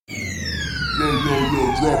yo,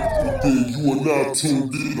 drop it then. You are now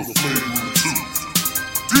tuned in to Flagrant 2.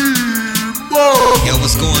 Yo,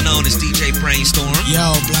 what's going on? It's DJ Brainstorm.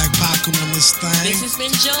 Yo, Black Pac on this thing. This has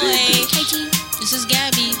been Joy. Hey, T. This is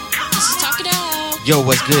Gabby. This is Talk It Out. Yo,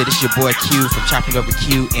 what's good? It's your boy Q from Chopping Over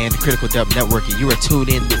Q and the Critical Dub Network, and you are tuned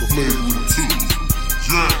in to Flagrant 2.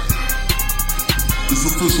 Yeah. It's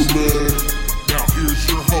official, man. Now here's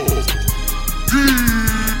your host,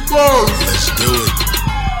 D-Murph. Let's do it.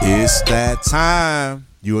 It's that time.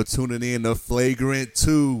 You are tuning in to Flagrant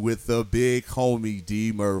 2 with the big homie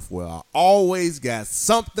D-Murph, where I always got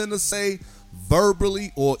something to say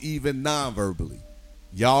verbally or even non-verbally.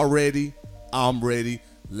 Y'all ready? I'm ready.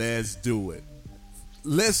 Let's do it.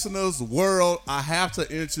 Listeners, world, I have to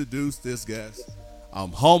introduce this guest.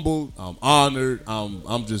 I'm humbled. I'm honored.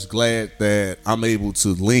 I'm just glad that I'm able to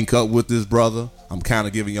link up with this brother. I'm kind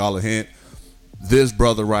of giving y'all a hint. This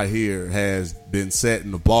brother right here has been setting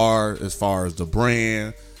the bar as far as the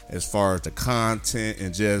brand, as far as the content,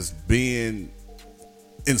 and just being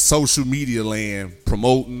in social media land,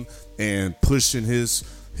 promoting and pushing his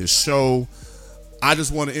show. I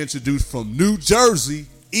just want to introduce from New Jersey,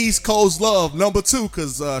 East Coast Love, number 2,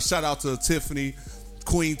 because shout out to Tiffany,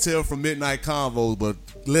 Queen Tiff from Midnight Convos. But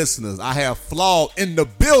listeners, I have Flaw in the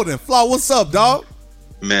building. Flaw, what's up, dog?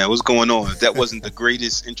 Man, what's going on? That wasn't the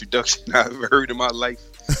greatest introduction I've ever heard in my life.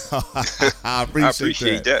 I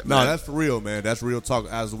appreciate that. No, man. that's for real, man. That's real talk.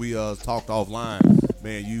 As we talked offline,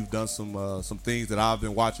 man, you've done some things that I've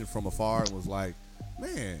been watching from afar and was like,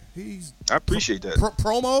 man, I appreciate that.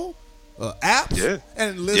 Promo, apps, Yeah.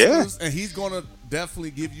 and listeners, and he's gonna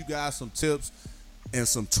definitely give you guys some tips and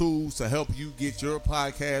some tools to help you get your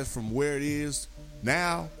podcast from where it is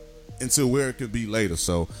now into where it could be later.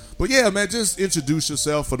 So, but yeah, man, just introduce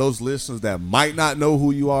yourself for those listeners that might not know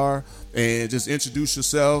who you are, and just introduce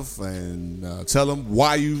yourself and tell them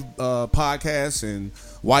why you podcast and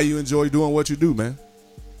why you enjoy doing what you do, man.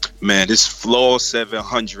 Man, this Flaw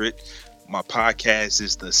 700. My podcast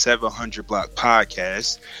is the 700 Block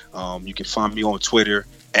Podcast. You can find me on Twitter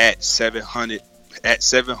at 700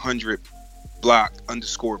 Block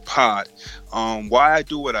 _pod. Why I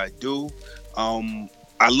do what I do?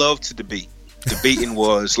 I love to debate. Debating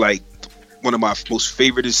was like one of my most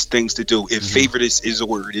favoriteest things to do. If favoriteest is a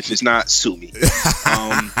word, if it's not, sue me.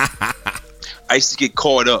 I used to get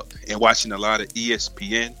caught up in watching a lot of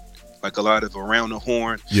ESPN, like a lot of Around the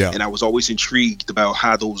Horn. Yeah. And I was always intrigued about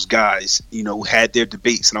how those guys, had their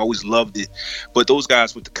debates, and I always loved it. But those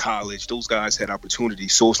guys went to college. Those guys had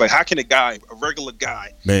opportunities. So it's like, how can a regular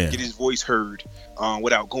guy, get his voice heard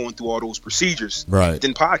without going through all those procedures? Right.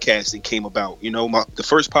 Then podcasting came about. The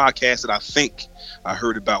first podcast that I think I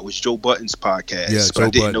heard about was Joe Budden's podcast. Yeah, but I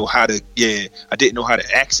didn't know how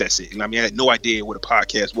to access it. And I had no idea what a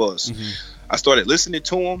podcast was. I started listening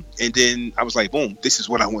to him, and then I was like, boom, this is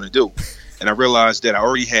what I want to do. And I realized that I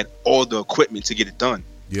already had all the equipment to get it done.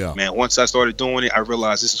 Yeah. Man, once I started doing it, I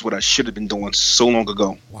realized this is what I should have been doing so long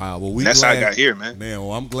ago. Wow. Well, that's how I got here, man. Man,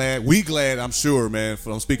 well, I'm glad. I'm sure, man.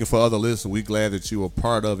 I'm speaking for other listeners. We glad that you were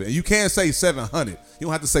part of it. And you can't say 700. You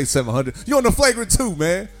don't have to say 700. You're on the Flagrant 2,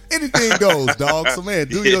 man. Anything goes, dog. So, man,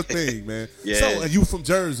 do your thing, man. Yeah. So, and you from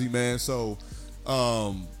Jersey, man. So,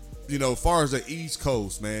 as far as the East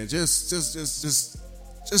Coast, man, just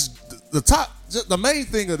the main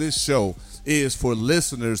thing of this show is for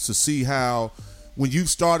listeners to see how when you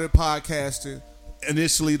started podcasting,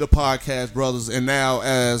 initially the Podcast Brothers, and now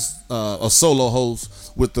as a solo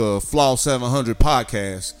host with the Flaw 700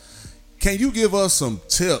 podcast, can you give us some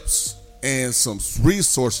tips and some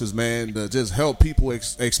resources, man, to just help people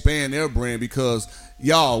expand their brand? Because,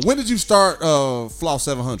 y'all, when did you start Flaw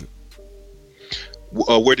 700?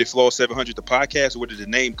 Where did Flaw 700, the podcast, or where did the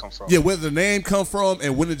name come from? Yeah, where did the name come from,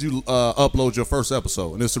 and when did you upload your first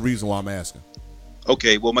episode? And that's the reason why I'm asking.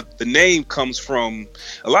 Okay, well, the name comes from,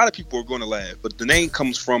 a lot of people are going to laugh, but the name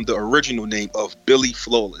comes from the original name of Billy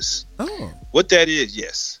Flawless. Oh. What that is,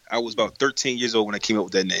 yes. I was about 13 years old when I came up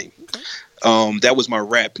with that name. Okay. That was my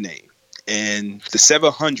rap name. And the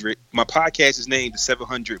 700, my podcast is named the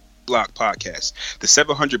 700 Block Podcast. The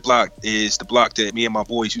 700 block is the block that me and my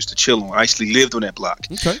boys used to chill on. I actually lived on that block.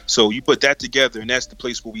 Okay. So you put that together, and that's the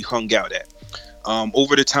place where we hung out at.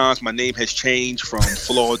 Over the times, my name has changed from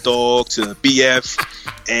Flaw Dog to BF,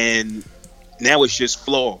 and now it's just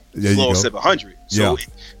Flaw 700. So,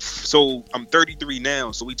 so I'm 33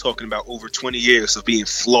 now, so we talking about over 20 years of being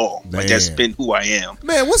Flaw. Man. Like, that's been who I am.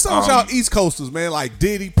 Man, what's up with y'all East Coasters, man? Like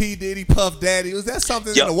Diddy, P. Diddy, Puff Daddy. Was that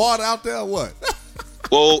something in the water out there or what?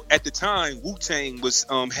 Well, at the time, Wu-Tang was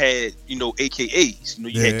had, AKAs.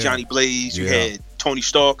 You had Johnny Blaze, you had Tony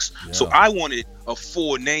Starks. Yeah. So I wanted a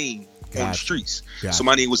full name on the streets. Gotcha. So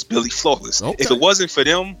my name was Billy Flawless. Okay. If it wasn't for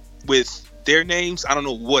them with their names, I don't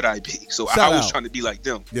know what I'd be. So I was trying to be like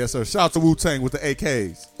them. Yes, sir. Shout out to Wu-Tang with the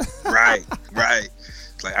AKs. Right.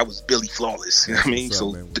 It's like I was Billy Flawless. You know what I mean? What's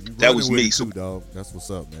So up, that was me. Too, dog. That's what's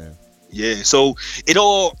up, man. Yeah. So it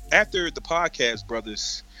all, after the Podcast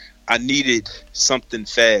Brothers, I needed something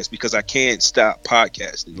fast because I can't stop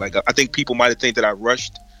podcasting. Like, I think people might have think that I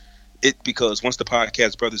rushed it because once the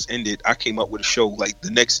Podcast Brothers ended, I came up with a show like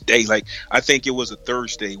the next day. Like, I think it was a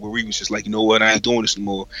Thursday where we was just like, you know what, I ain't doing this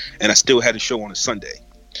anymore. And I still had a show on a Sunday.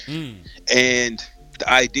 And the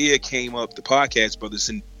idea came up, the Podcast Brothers.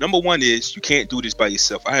 And number one is you can't do this by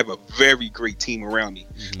yourself. I have a very great team around me.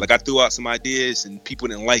 Like, I threw out some ideas and people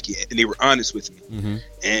didn't like it. And they were honest with me.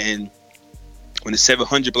 And when the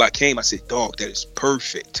 700 block came, I said, dog, that is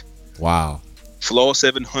perfect. Wow. Flaw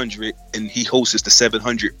 700, and he hosts the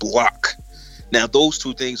 700 block. Now, those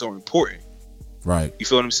two things are important. Right. You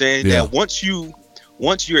feel what I'm saying? Yeah. Now, once you're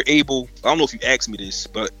able, I don't know if you asked me this,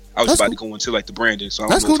 but I was That's about cool. to go into like the branding. So I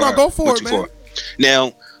That's don't know cool. if Now go for went it, too man. far.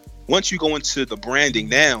 Now, once you go into the branding,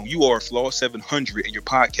 now you are Flaw 700, and your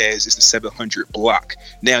podcast is the 700 block.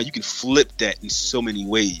 Now you can flip that in so many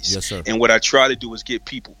ways. Yes, sir. And what I try to do is give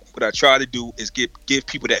people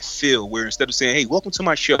that feel where instead of saying, hey, welcome to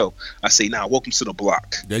my show, I say, nah, welcome to the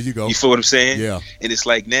block. There you go. You feel what I'm saying? Yeah. And it's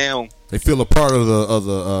like now They feel a part of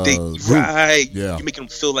the group. right. Yeah. You're making them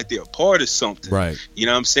feel like they're a part of something. Right. You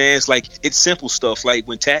know what I'm saying? It's like, it's simple stuff. Like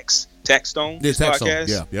when Tax Stone, Yeah, his Tax Stone.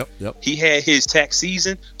 podcast, Yeah. Yep. he had his tax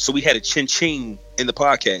season, so we had a chin in the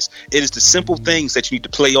podcast. It is the simple things that you need to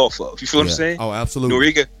play off of. You feel what I'm saying? Oh,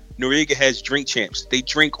 absolutely. Noriega has drink champs. They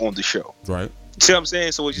drink on the show. Right. You see what I'm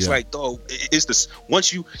saying? So it's just like, dog, it's this.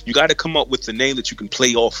 Once you got to come up with the name that you can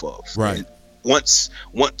play off of. Right. And once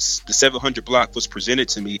the 700 block was presented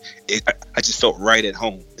to me, I just felt right at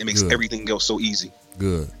home. It makes everything go so easy.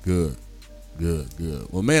 Good.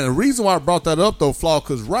 Well, man, the reason why I brought that up though, Flaw,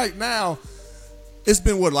 because right now it's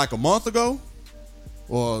been like a month ago,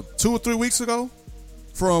 or 2 or 3 weeks ago,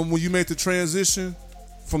 from when you made the transition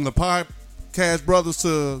from the Podcast Brothers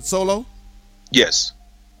to solo. Yes.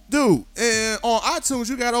 Dude, and on iTunes,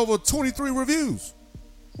 you got over 23 reviews.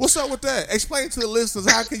 What's up with that? Explain to the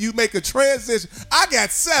listeners, how can you make a transition? I got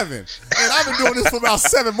 7, and I've been doing this for about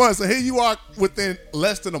 7 months, and here you are within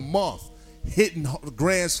less than a month, hitting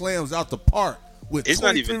grand slams out the park with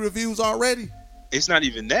 23 reviews already. It's not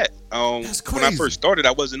even that. That's crazy. When I first started,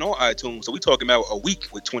 I wasn't on iTunes, so we talking about a week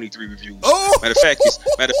with 23 reviews. Oh, matter of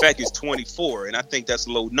fact, it's 24, and I think that's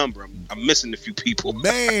a low number. I'm missing a few people.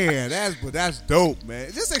 Man, that's dope,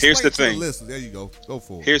 man. Just explain to the listeners. There you go. Go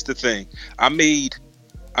for it. Here's the thing. I made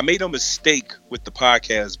a mistake with the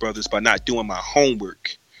Podcast Brothers by not doing my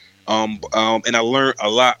homework. And I learned a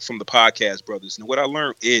lot from the Podcast Brothers. And what I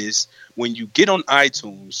learned is when you get on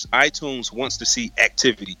iTunes wants to see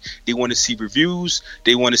activity. They want to see reviews.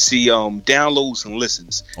 They want to see downloads and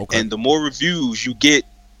listens. Okay. And the more reviews you get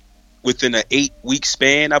within an 8-week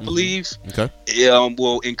span, I believe,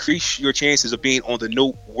 will increase your chances of being on the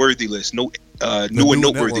noteworthy list, new and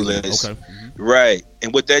noteworthy list. Okay. Right.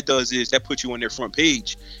 And what that does is that puts you on their front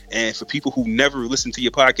page. And for people who never listened to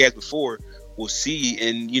your podcast before, will see,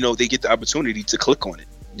 and they get the opportunity to click on it.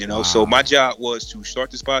 Wow. So my job was to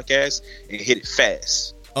start this podcast and hit it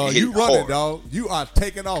fast. You running, dog. You are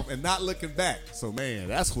taking off and not looking back. So man,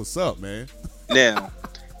 that's what's up, man. Now,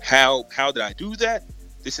 how did I do that?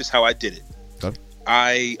 This is how I did it. Okay.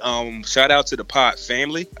 I shout out to the Pod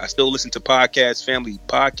family. I still listen to Podcast Family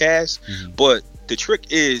podcasts, but the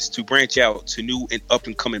trick is to branch out to new and up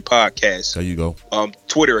and coming podcasts. There you go.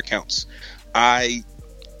 Twitter accounts. I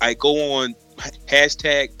go on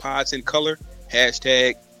hashtag pods in color,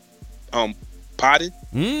 hashtag podded,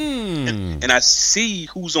 and I see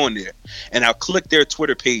who's on there, and I'll click their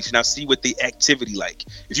Twitter page and I'll see what the activity like.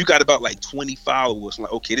 If you got about like 20 followers, I'm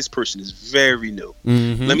like, okay, this person is very new.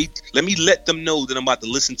 Let me let them know that I'm about to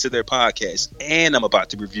listen to their podcast and I'm about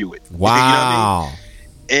to review it. Wow. You know what I mean?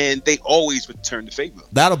 And they always return the favor.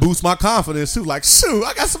 That'll boost my confidence too. Like, shoot,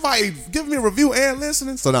 I got somebody giving me a review and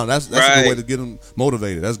listening. So now that's a good way to get them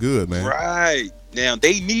motivated. That's good, man. Right. Now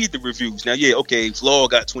they need the reviews. Now, Flaw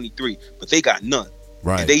got 23, but they got none.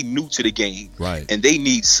 Right. And they new to the game. Right. And they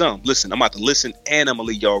need some. Listen, I'm about to listen and I'm gonna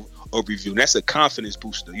leave y'all a review. And that's a confidence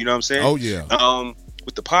booster. You know what I'm saying? Oh yeah.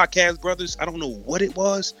 With the Podcast Brothers, I don't know what it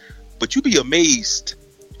was, but you'd be amazed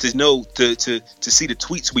to know to see the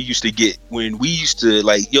tweets we used to get when we used to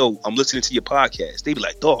like, yo, I'm listening to your podcast. They be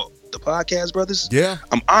like, dog, the Podcast Brothers? Yeah.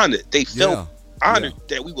 I'm honored. They felt honored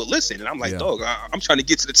that we would listen. And I'm like, dog, I'm trying to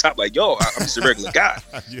get to the top like, yo, I'm just a regular guy.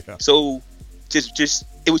 So just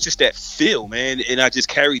it was just that feel, man. And I just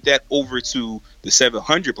carried that over to the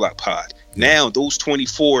 700 Block Pod. Now those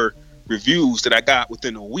 24 reviews that I got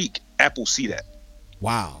within a week, Apple see that.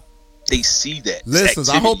 Wow. They see that. Listen,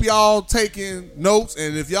 I hope y'all taking notes,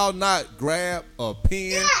 and if y'all not, grab a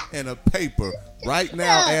pen and a paper right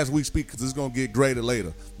now as we speak, because it's gonna get graded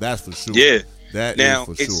later. That's for sure. Yeah. That now, is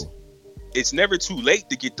for sure. It's never too late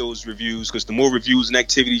to get those reviews, because the more reviews and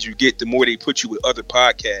activities you get, the more they put you with other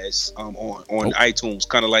podcasts on iTunes.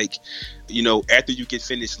 Kind of like, after you get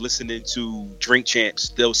finished listening to Drink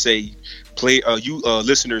Champs, they'll say,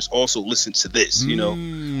 listeners also listen to this,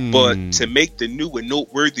 But to make the new and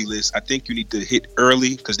noteworthy list, I think you need to hit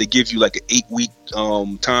early, because they give you like an 8-week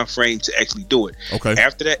time frame to actually do it. Okay.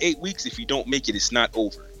 After that 8 weeks, if you don't make it, it's not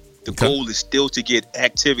over. The goal is still to get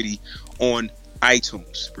activity on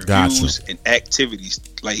iTunes, reviews and activities.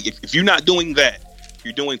 Like if you're not doing that,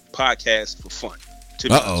 you're doing podcasts for fun. To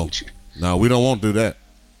be honest with you. No, we don't want to do that.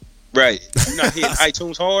 Right. If you're not hitting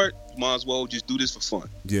iTunes hard, you might as well just do this for fun.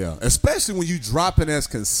 Yeah, especially when you dropping as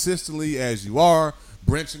consistently as you are,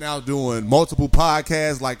 branching out, doing multiple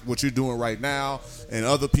podcasts like what you're doing right now, and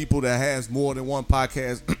other people that has more than one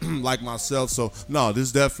podcast like myself. So no, this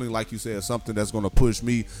is definitely, like you said, something that's going to push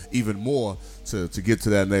me even more to get to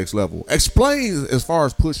that next level. Explain, as far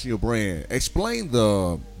as pushing your brand, explain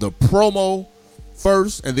the promo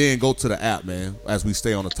first, and then go to the app, man, as we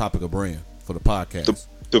stay on the topic of brand for the podcast.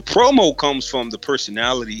 The promo comes from the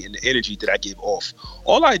personality and the energy that I give off.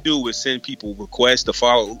 All I do is send people requests to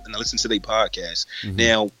follow and listen to their podcast.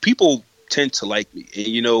 Now, people tend to like me,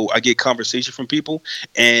 and I get conversation from people,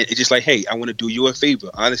 and it's just like, hey, I want to do you a favor.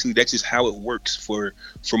 Honestly, that's just how it works for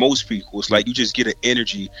most people. It's like you just get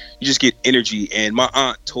energy, and my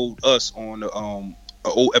aunt told us on an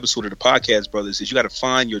old episode of the Podcast Brothers is you got to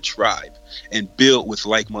find your tribe and build with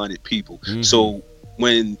like-minded people. So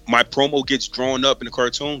when my promo gets drawn up in the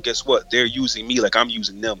cartoon, guess what? They're using me like I'm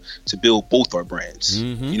using them to build both our brands.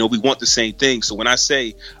 We want the same thing. So when I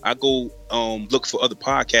say I go look for other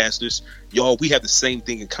podcasters, y'all, we have the same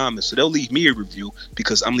thing in common. So they'll leave me a review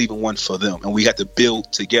because I'm leaving one for them, and we have to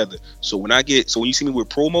build together. So when you see me with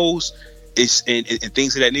promos, it's and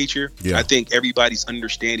things of that nature, I think everybody's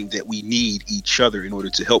understanding that we need each other in order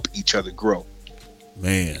to help each other grow.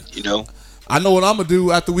 Man, I know what I'm going to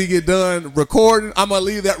do after we get done recording. I'm going to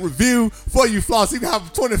leave that review for you, Floss. You can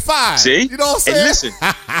have 25. See? You know what I'm saying? And listen,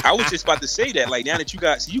 I was just about to say that. Like, now that you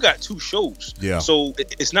got 2 shows. Yeah. So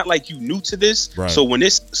it's not like you new to this. Right. So when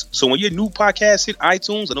your new podcast hit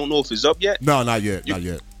iTunes, I don't know if it's up yet. No, not yet. Not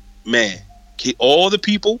yet. Man, get all the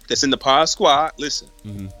people that's in the Pod Squad. Listen,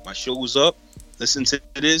 my show is up. Listen to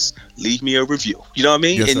this. Leave me a review. You know what I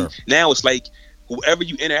mean? Yes, and sir. now it's like whoever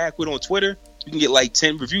you interact with on Twitter, you can get like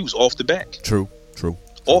 10 reviews off the back. True.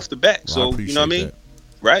 Off the back. Well, So, you know what I mean? that.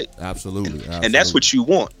 Right. Absolutely. And that's what you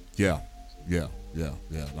want. Yeah.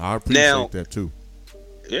 I appreciate that too.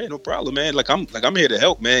 Yeah, no problem, man. Like I'm here to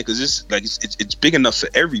help, man, because it's big enough for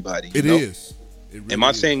everybody. It is. It really and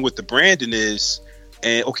my is. thing with the branding is,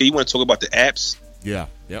 and okay, you want to talk about the apps? Yeah.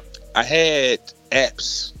 Yep. I had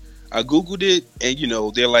apps. I Googled it,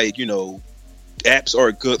 and they're like, apps are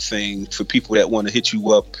a good thing for people that want to hit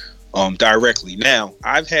you up directly. Now,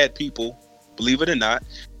 I've had people, believe it or not,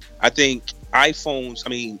 I think iTunes,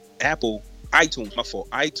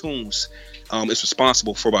 is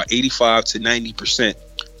responsible for about 85 to 90%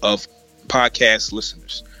 of podcast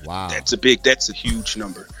listeners. Wow. That's a huge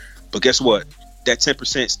number. But guess what? That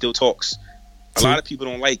 10% still talks. A lot of people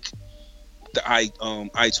don't like the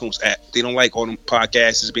iTunes app. They don't like all them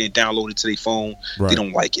podcasts being downloaded to their phone. Right. They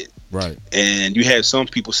don't like it. Right. And you have some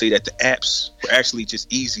people say that the apps were actually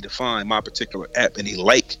just easy to find, my particular app, and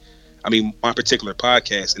my particular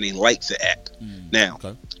podcast, and they like the app. Now,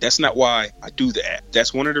 that's not why I do the app.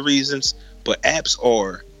 That's one of the reasons, but apps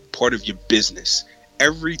are part of your business.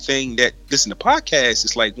 Everything the podcast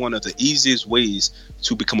is like one of the easiest ways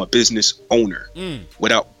to become a business owner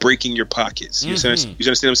without breaking your pockets. You understand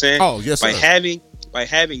what I'm saying? Oh, yes, By sir.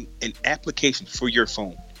 having an application for your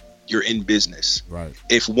phone, you're in business. Right.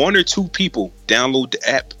 If 1 or 2 people download the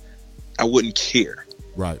app, I wouldn't care.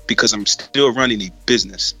 Right. Because I'm still running a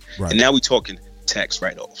business. Right. And now we're talking tax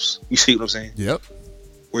write-offs. You see what I'm saying? Yep.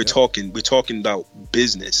 We're talking about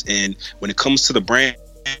business. And when it comes to the brand,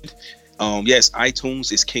 yes,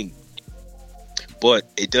 iTunes is king. But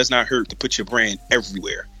it does not hurt to put your brand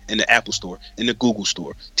everywhere. In the Apple Store, in the Google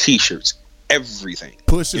Store, T-shirts, everything.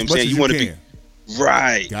 Push as much as you wanna can.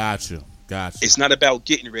 Right. Gotcha. It's not about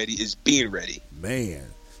getting ready, it's being ready. Man.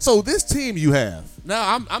 So this team you have,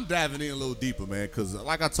 now I'm diving in a little deeper, man, because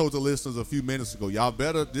like I told the listeners a few minutes ago, y'all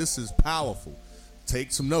better, this is powerful.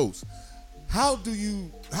 Take some notes. how do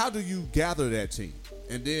you gather that team,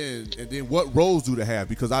 and then what roles do they have?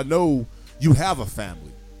 Because I know you have a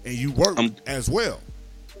family and you work as well.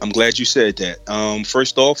 I'm glad you said that.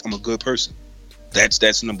 First off, I'm a good person.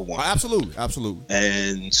 That's number one. Absolutely.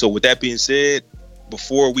 And so with that being said,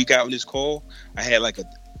 before we got on this call, I had like an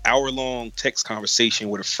hour-long text conversation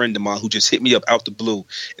with a friend of mine who just hit me up out the blue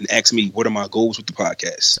and asked me what are my goals with the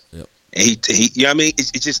podcast. Yep. And he you know what I mean?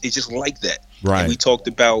 It's just like that. Right. And we talked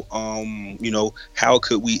about how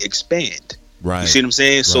could we expand. Right. You see what I'm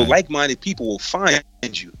saying? Right. So like-minded people will find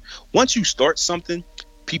you. Once you start something,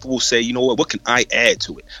 people will say, you know what can I add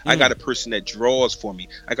to it? I got a person that draws for me.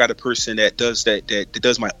 I got a person that does that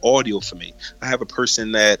does my audio for me. I have a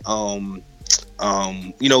person that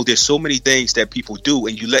there's so many things that people do,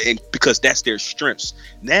 and because that's their strengths.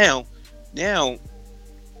 Now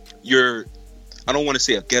you're, I don't want to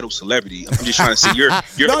say a ghetto celebrity. I'm just trying to say you're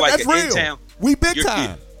no, like an in town. We big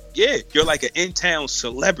time. You're like an in-town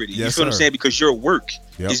celebrity. Yes, you feel what I'm sir. saying? Because your work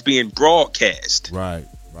is being broadcast. Right.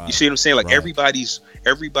 You see what I'm saying? Like Right.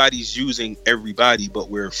 everybody's using everybody, but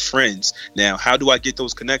we're friends. Now, how do I get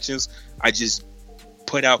those connections? I just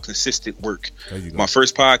put out consistent work. There you go. My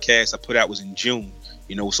first podcast I put out was in June.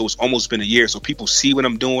 So it's almost been a year. So people see what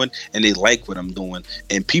I'm doing and they like what I'm doing.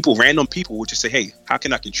 And random people will just say, hey, how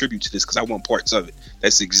can I contribute to this? Because I want parts of it.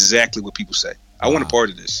 That's exactly what people say. I want a part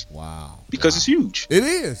of this. Wow. Because it's huge. It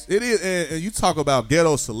is. And you talk about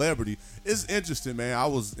ghetto celebrity. It's interesting, man. I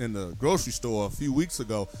was in the grocery store a few weeks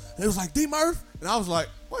ago, and it was like, D Murph? And I was like,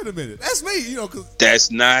 wait a minute. That's me, because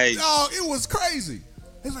That's nice. it was crazy.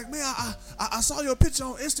 It's like, man, I saw your picture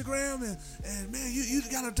on Instagram, and man, you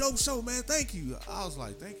got a dope show, man. Thank you. I was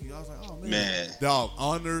like, thank you. I was like, oh, man. Dog,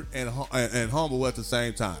 honored and humble at the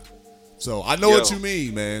same time. So I know what you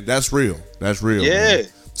mean, man. That's real. That's real. Yeah. Man.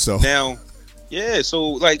 So now,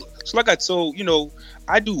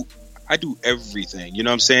 I do everything. You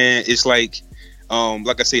know what I'm saying? It's like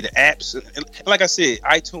I say, the apps, and like I said,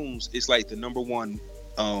 iTunes is like the number one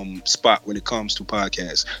spot when it comes to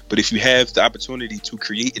podcasts. But if you have the opportunity to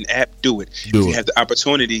create an app, do it. If you have the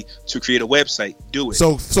opportunity to create a website, do it.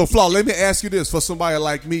 So Flaw, let me ask you this: for somebody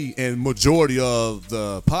like me and majority of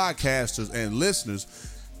the podcasters and listeners,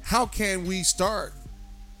 how can we start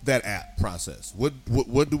that app process? What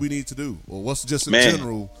do we need to do, or what's just a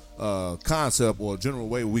general concept or a general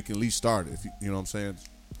way we can at least start it? If you know what I'm saying,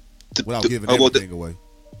 without giving everything away.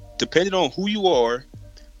 Depending on who you are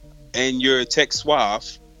and your tech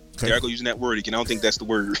suave. Okay. There I go using that word again. I don't think that's the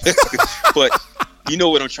word, but you know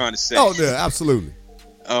what I'm trying to say. Oh yeah, absolutely.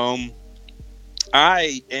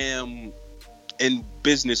 I am in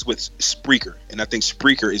business with Spreaker, and I think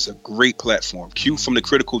Spreaker is a great platform. Q from the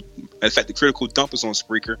Critical, in fact, the Critical Dump is on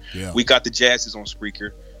Spreaker. Yeah. We got the Jazz is on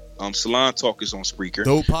Spreaker. Salon Talk is on Spreaker.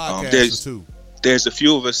 Dope podcasters too. There's a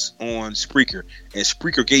few of us on Spreaker, and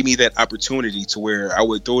Spreaker gave me that opportunity to where I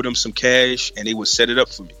would throw them some cash, and they would set it up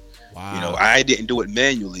for me. Wow. I didn't do it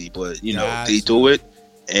manually, but they do it,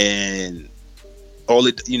 and all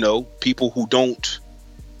it. People who don't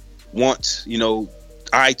want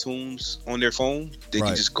iTunes on their phone, they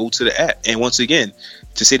can just go to the app. And once again,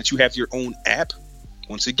 to say that you have your own app,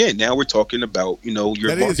 once again, now we're talking about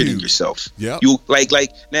you're marketing yourself. Yeah. You like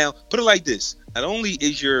now put it like this. Not only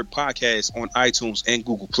is your podcast on iTunes and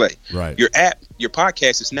Google Play, right? Your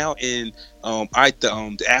podcast is now in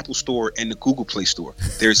the Apple Store and the Google Play Store.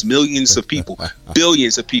 There's millions of people,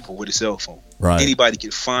 billions of people with a cell phone. Right. Anybody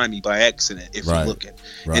can find me by accident if you're looking.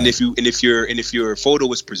 Right. And if your photo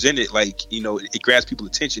is presented it grabs people's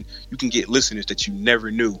attention, you can get listeners that you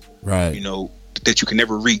never knew. Right. That you can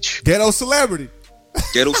never reach. Ghetto celebrity.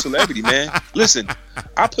 Ghetto celebrity, man. Listen,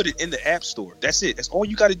 I put it in the App Store. That's it. That's all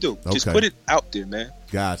you got to do. Just put it out there, man.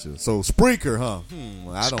 Gotcha. So Spreaker, huh?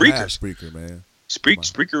 I don't have Spreaker, man.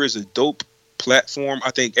 Spreaker is a dope platform.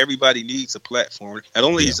 I think everybody needs a platform. Not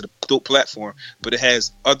only is it a dope platform, but it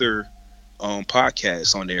has other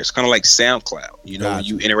podcasts on there. It's kind of like SoundCloud. Gotcha.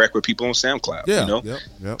 You interact with people on SoundCloud.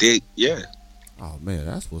 Yep. Oh man,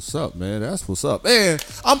 that's what's up, man. That's what's up, man.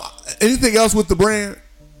 Anything else with the brand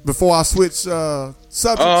before I switch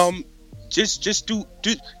subjects? Just do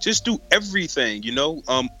everything.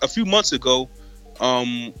 A few months ago,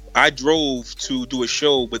 I drove to do a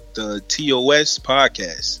show with the TOS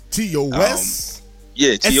podcast. TOS?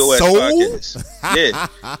 Yeah, TOS podcast. Yeah,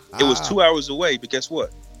 it was 2 hours away, but guess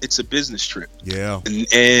what? It's a business trip. Yeah.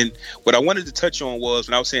 And what I wanted to touch on was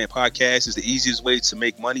when I was saying podcast is the easiest way to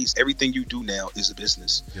make money. Everything you do now is a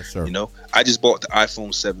business. Yes, sir. I just bought the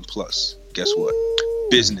iPhone 7 Plus. Guess what?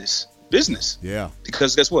 Business. business. Yeah.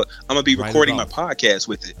 Because guess what? I'm gonna be Write it recording my off. podcast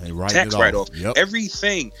with it. And write Tax it write off. off. Yep.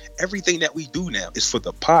 Everything that we do now is for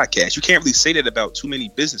the podcast. You can't really say that about too many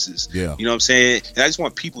businesses. Yeah. You know what I'm saying? And I just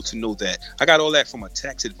want people to know that I got all that from a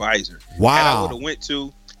tax advisor. Wow.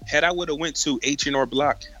 Had I would have went to H&R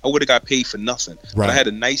Block, I would have got paid for nothing. Right. But I had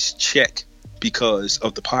a nice check because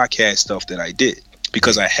of the podcast stuff that I did.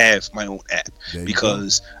 Because I have my own app. There you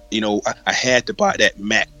Because I had to buy that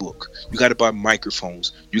MacBook. You got to buy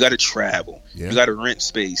microphones. You got to travel. Yeah. You got to rent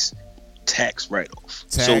space. Tax write-off.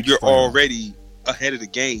 Tax So you're write-off. already ahead of the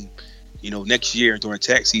game. Next year during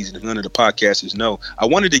tax season, if none of the podcasters know, I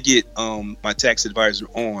wanted to get my tax advisor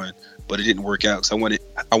on, but it didn't work out. So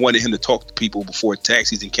I wanted him to talk to people before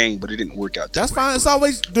tax season came, but it didn't work out. That's fine. It's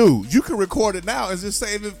always, dude, you can record it now and just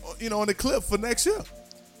save it, on the clip for next year.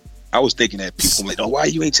 I was thinking that people like, oh, why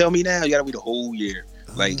you ain't tell me now? You gotta wait a whole year.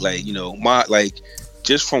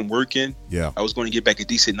 Just from working, Yeah. I was going to get back a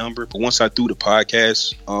decent number, but once I threw the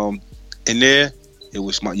podcast in there, it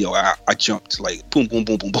was I jumped like boom, boom,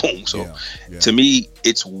 boom, boom, boom. So Yeah. to me,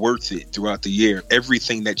 it's worth it throughout the year.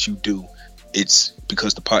 Everything that you do, it's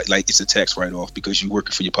because it's a tax write off because you're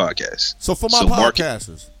working for your podcast. So for my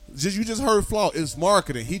podcasters, you just heard Flaw, it's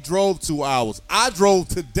marketing. He drove 2 hours. I drove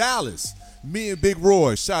to Dallas. Me and Big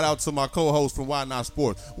Roy, shout out to my co-host from Why Not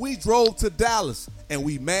Sports. We drove to Dallas and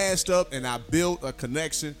we mashed up and I built a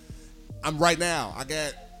connection. I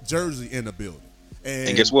got Jersey in the building.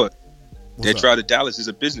 And guess what? That up? drive to Dallas is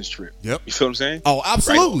a business trip. Yep. You feel what I'm saying? Oh,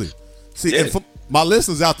 absolutely. See, Yeah. and for my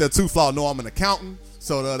listeners out there too, Flaw, know I'm an accountant.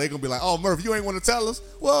 So they're gonna be like, "Oh, Murph, you ain't want to tell us."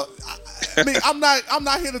 Well, I mean, I'm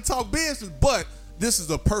not here to talk business, but this is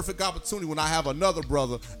a perfect opportunity when I have another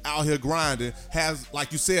brother out here grinding, has,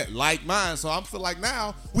 like you said, like mine. So I feel like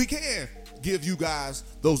now we can give you guys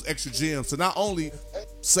those extra gems to not only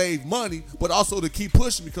save money, but also to keep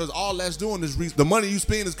pushing, because all that's doing is the money you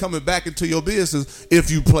spend is coming back into your business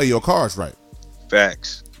if you play your cards right.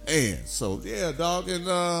 Facts. And so, yeah, dog. And,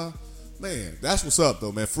 man, that's what's up,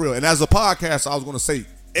 though, man, for real. And as a podcaster, I was going to say,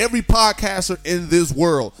 every podcaster in this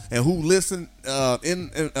world and who listen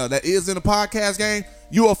that is in the podcast game,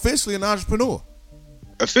 you're officially an entrepreneur.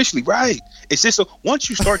 Officially, right. It's just once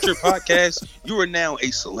you start your podcast, you are now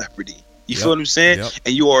a celebrity. You feel what I'm saying? Yep.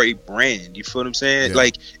 And you are a brand. You feel what I'm saying? Yep.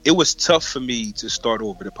 Like, it was tough for me to start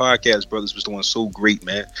over. The Podcast Brothers was doing so great,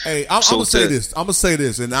 man. Hey, I'm going to say this. I'm going to say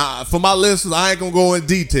this. And for my listeners, I ain't going to go in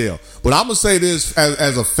detail. But I'm going to say this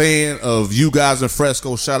as a fan of you guys in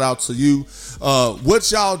Fresco. Shout out to you. What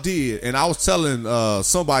y'all did, and I was telling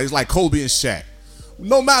somebody, it's like Kobe and Shaq.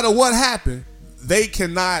 No matter what happened,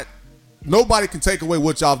 nobody can take away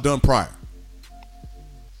what y'all have done prior.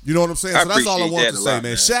 You know what I'm saying? So that's all I want to say,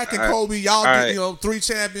 man. Shaq and Kobe, y'all get 3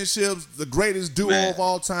 championships, the greatest duo of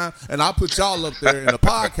all time, and I put y'all up there in the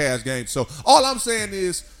podcast game. So all I'm saying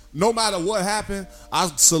is, no matter what happened, I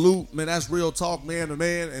salute, man, that's real talk, man to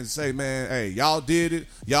man, and say, man, hey, y'all did it.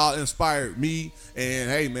 Y'all inspired me. And,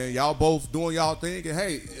 hey, man, y'all both doing y'all thing. And,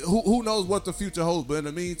 hey, who knows what the future holds. But in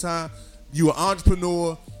the meantime, you an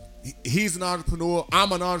entrepreneur. He's an entrepreneur.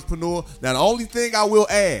 I'm an entrepreneur. Now, the only thing I will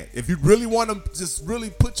add, if you really want to just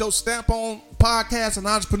really put your stamp on podcast and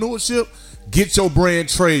entrepreneurship, get your brand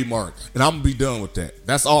trademarked. And I'm going to be done with that.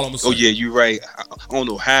 That's all I'm going to say. Oh, yeah, you're right. I don't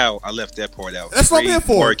know how I left that part out. That's what I'm here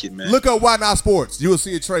for. Market, man. Look up Why Not Sports. You will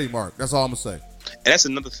see a trademark. That's all I'm going to say. And that's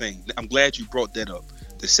another thing. I'm glad you brought that up.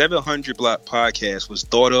 The 700 Block podcast was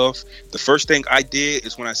thought of. The first thing I did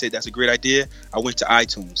is when I said that's a great idea, I went to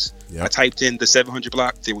iTunes. Yep. I typed in the 700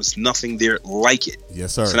 Block. There was nothing there like it.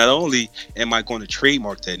 Yes, sir. So not only am I going to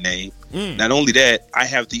trademark that name, not only that, I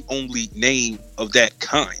have the only name of that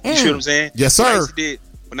kind. You see what I'm saying? Yes, sir.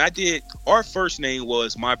 When I did, our first name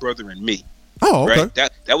was My Brother and Me. Oh, okay. Right?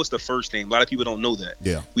 That was the first name. A lot of people don't know that.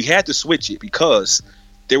 Yeah. We had to switch it because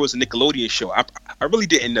there was a Nickelodeon show. I really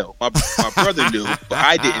didn't know. My brother knew, but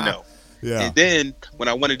I didn't know. Yeah. And then when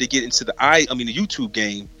I wanted to get into the YouTube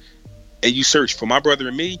game, and you search for My Brother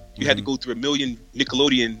and Me, you had to go through a million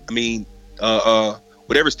Nickelodeon,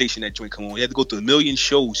 whatever station that joint come on. You had to go through a million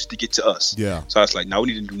shows to get to us. Yeah. So I was like, no,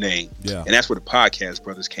 we need a new name. Yeah. And that's where the Podcast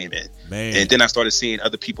Brothers came in. Man. And then I started seeing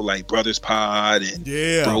other people like Brothers Pod and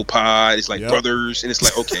Yeah. Bro Pod. It's like Yep. Brothers. And it's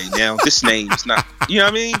like, okay, now this name is not, you know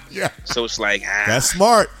what I mean? Yeah. So it's like, That's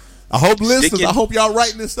smart. I hope listeners, I hope y'all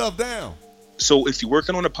writing this stuff down. So if you're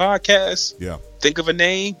working on a podcast, Yeah. think of a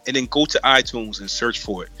name and then go to iTunes and search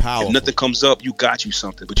for it. Powerful. If nothing comes up, you got you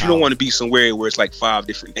something. But you don't want to be somewhere where it's like 5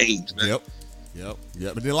 different names, man. Yep.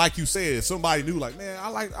 But then, like you said, if somebody knew, like, man, I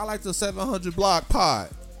like the 700 Block pod.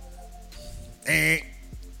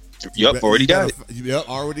 Yep, already got it. Yep,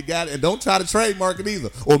 already got it. And don't try to trademark it either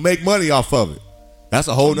or make money off of it. That's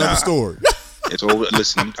a whole nother story. It's over.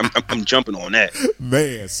 Listen, I'm jumping on that.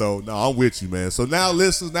 Man, so no, I'm with you, man. So now,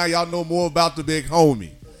 listeners, now y'all know more about the big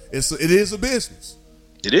homie. It is a business.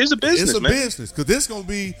 It is a business, It's a man. business because this gonna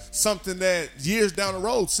be something that years down the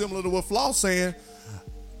road, similar to what Flaw's saying,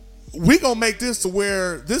 we gonna make this to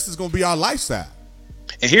where this is gonna be our lifestyle.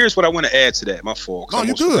 And here's what I want to add to that. My fault. 'Cause No, I you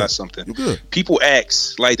almost good. forgot something. You good. People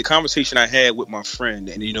ask, like the conversation I had with my friend,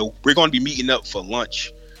 and we're going to be meeting up for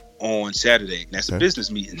lunch on Saturday. And that's a Okay.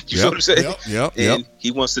 business meeting. You feel what I'm saying? Yep. And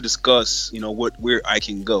he wants to discuss, where I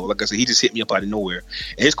can go. Like I said, he just hit me up out of nowhere.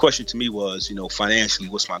 And his question to me was, financially,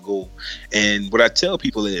 what's my goal? And what I tell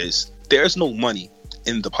people is, there's no money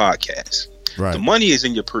in the podcast. Right. The money is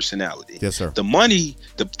in your personality. Yes, sir. The money,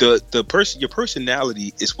 your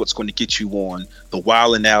personality is what's going to get you on the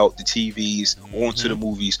Wildin' Out, the TVs, onto the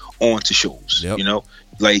movies, onto shows. Yep.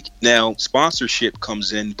 Like now, sponsorship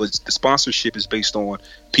comes in, but the sponsorship is based on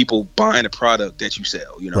people buying a product that you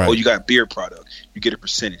sell. Right. Oh, you got a beer product, you get a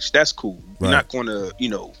percentage. That's cool. Right. You're not going to,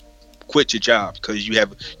 quit your job because you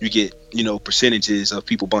get, percentages of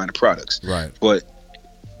people buying the products. Right. But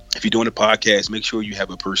if you're doing a podcast, make sure you have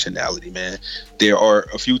a personality, man. There are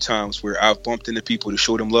a few times where I've bumped into people to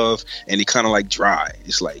show them love, and they kind of like dry.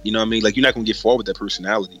 It's like, you know what I mean? Like, you're not going to get far with that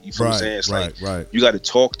personality. You feel what I'm saying? It's right. you got to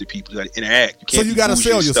talk to people. You got to interact. You can't So you be got to bougie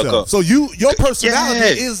sell and stuck yourself. up. So your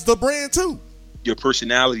personality Yeah. is the brand too. Your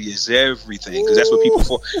personality is everything, because that's what people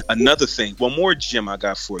for. Another thing, one more gem I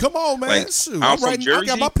got for you. Come on, man. Like, Shoot, I'm I'm from writing, I Jersey.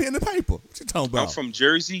 got my pen and paper. What you talking about? I'm from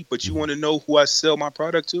Jersey, but you want to know who I sell my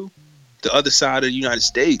product to? The other side of the United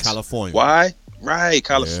States. California. Why? Right,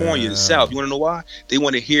 California, Yeah. the South. You want to know why? They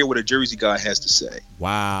want to hear what a Jersey guy has to say.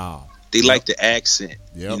 Wow. They like the accent.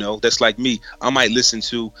 Yep. That's like me. I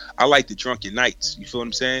like the Drunken Nights. You feel what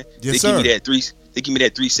I'm saying? Yes, they sir. give me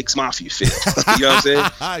that 3-6 Mafia feel. You know what I'm saying?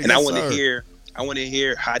 And I Yes, want to sir.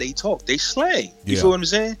 hear how they talk. They slang. You Yeah. feel what I'm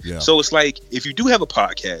saying? Yeah. So it's like, if you do have a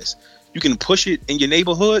podcast, you can push it in your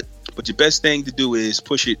neighborhood, but your best thing to do is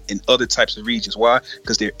push it in other types of regions. Why?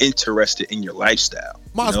 Because they're interested in your lifestyle.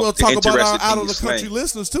 Might as You know? well They're talk about our interested in out of your the country slang.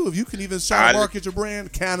 listeners too. If you can even shout market your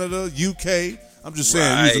brand, Canada, UK. I'm just saying,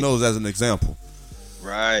 Right. using those as an example.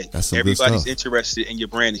 Right. That's some good Everybody's stuff. interested in your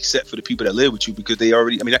brand except for the people that live with you, because they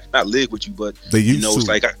already, not live with you, but They used it's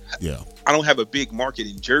to. like Yeah. I don't have a big market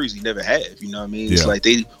in Jersey, never have. You know what I mean? It's Yeah. like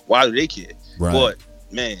why do they care? Right. But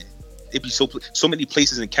man, it'd be so many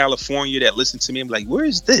places in California that listen to me. I'm like, where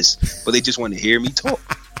is this? But they just want to hear me talk.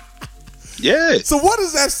 Yeah. So what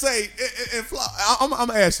does that say? And Flaw, I'm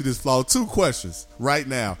gonna ask you this, Flaw. 2 questions right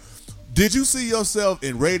now. Did you see yourself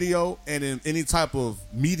in radio and in any type of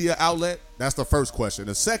media outlet? That's the first question.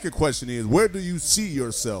 The second question is, where do you see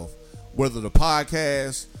yourself, whether the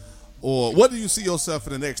podcast or what do you see yourself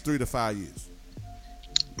in the next 3 to 5 years?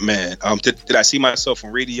 Man, did I see myself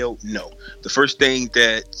on radio? No. The first thing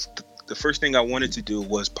I wanted to do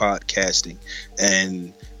was podcasting.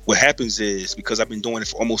 And what happens is, because I've been doing it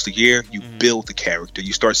for almost a year, you build the character.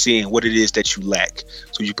 You start seeing what it is that you lack.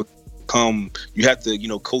 So you have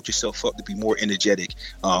to, coach yourself up to be more energetic,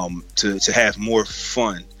 to have more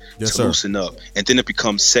fun. Yes, to sir. loosen up, and then it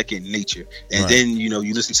becomes second nature. And Right. then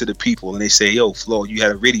you listen to the people, and they say, "Yo, Flo, you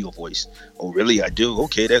had a radio voice." Oh, really? I do.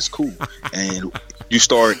 Okay, that's cool. And you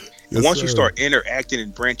start. Yes, once you sir. start interacting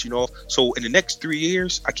and branching off, so in the next 3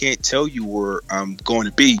 years, I can't tell you where I'm going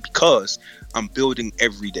to be, because I'm building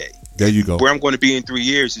every day. There you go. Where I'm going to be in 3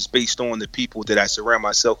 years is based on the people that I surround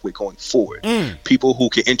myself with going forward. People who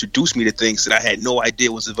can introduce me to things that I had no idea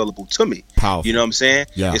was available to me. Powerful. You know what I'm saying?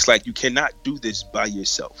 Yeah. It's like, you cannot do this by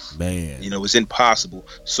yourself. Man. It's impossible.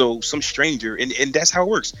 So some stranger, and that's how it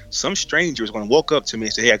works. Some stranger is going to walk up to me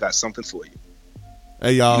and say, "Hey, I got something for you."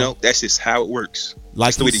 Hey, y'all. That's just how it works. Like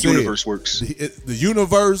That's the way you the said, universe works. The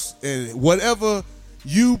universe, and whatever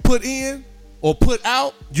you put in or put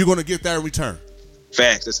out, you're going to get that in return.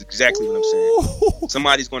 Facts. That's exactly what I'm saying.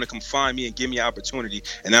 Somebody's going to come find me and give me an opportunity,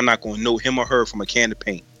 and I'm not going to know him or her from a can of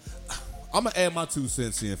paint. I'm going to add my 2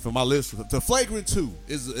 cents in for my listeners. The Flagrant 2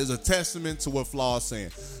 is a testament to what Flaw is saying.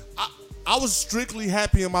 I was strictly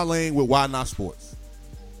happy in my lane with Why Not Sports.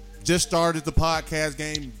 Just started the podcast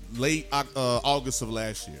game late August of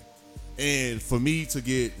last year. And for me to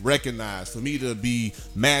get recognized, for me to be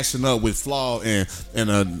mashing up with Flaw and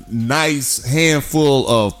a nice handful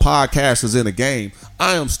of podcasters in the game,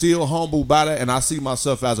 I am still humbled by that, and I see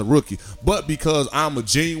myself as a rookie. But because I'm a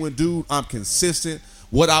genuine dude, I'm consistent.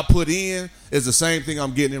 What I put in is the same thing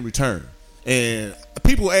I'm getting in return. And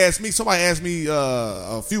somebody asked me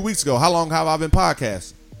a few weeks ago, how long have I been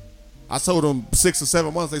podcasting? I told them 6 or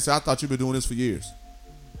 7 months. They said, "I thought you've been doing this for years."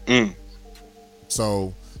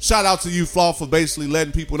 So shout out to you, Flaw, for basically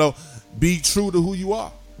letting people know, be true to who you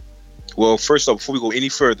are. Well, first off, before we go any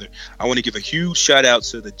further, I want to give a huge shout out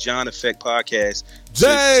to the John Effect podcast,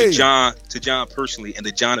 Jay! to John personally, and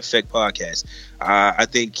the John Effect podcast. I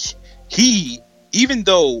think even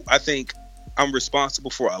though I think I'm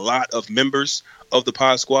responsible for a lot of members of the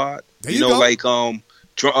Pod Squad, There you go. like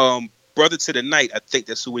Brother to the Night, I think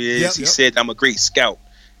that's who it is. Yep, He yep. said I'm a great scout,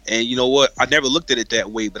 and you know what? I never looked at it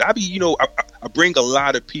that way, but I bring a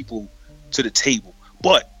lot of people to the table,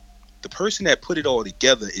 but the person that put it all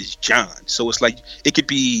together is John. So it's like it could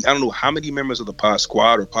be, I don't know how many members of the Pod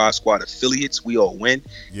Squad or Pod Squad affiliates we all win.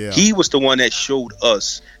 Yeah. He was the one that showed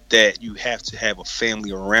us that you have to have a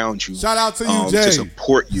family around you. Shout out to you, Jay. To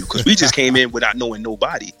support you, because we just came in without knowing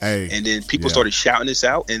nobody. Hey, and then people yeah. started shouting us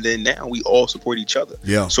out, and then now we all support each other.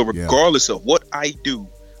 Yeah, So yeah. regardless of what I do,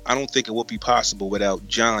 I don't think it would be possible without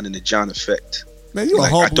John and the John Effect. Man, you a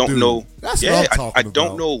Like, humble I don't dude. know. That's Yeah, what I'm I talking don't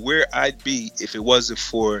about. know where I'd be if it wasn't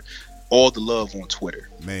for all the love on Twitter.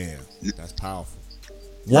 Man, that's powerful.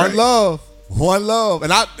 Right. One love,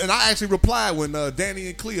 and I actually replied when Danny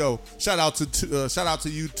and Cleo. Shout out to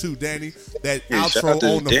you too, Danny. That Yeah, shout outro out to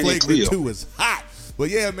on the Danny and Flagrant Cleo. 2 is hot. But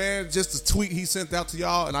yeah, man, just a tweet he sent out to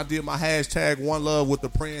y'all, and I did my hashtag One Love with the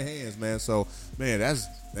praying hands, man. So man, that's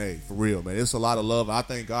for real, man. It's a lot of love. I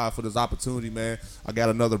thank God for this opportunity, man. I got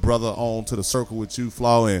another brother on to the circle with you,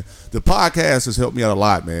 Flaw, and the podcast has helped me out a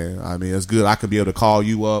lot, man. I mean, it's good. I can be able to call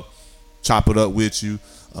you up, chop it up with you.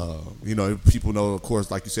 People know, of course,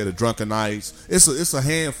 like you said, the Drunken Nights. It's a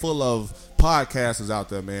handful of podcasters out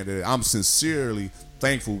there, man, that I'm sincerely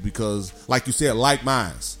thankful because, like you said, like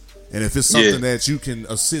minds. And if it's something that you can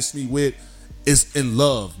assist me with, it's in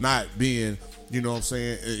love, not being, you know what I'm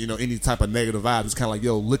saying, any type of negative vibe. It's kind of like,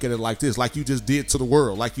 yo, look at it like this, like you just did to the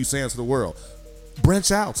world, like you saying to the world. Branch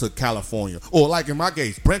out to California, or like in my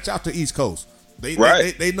case, branch out to East Coast.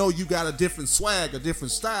 They know you got a different swag, a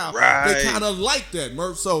different style. Right. They kind of like that,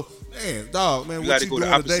 Murph. So, man, what gotta you go the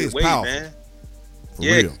doing today opposite is way, powerful. man. For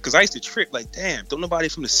Yeah, real. because I used to trip like, damn, don't nobody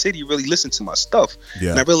from the city really listen to my stuff.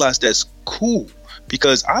 Yeah. And I realized that's cool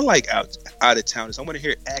because I like out of towners. I want to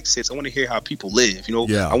hear accents. I want to hear how people live.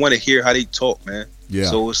 Yeah. I want to hear how they talk, man. Yeah.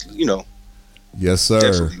 So it's Yes, sir.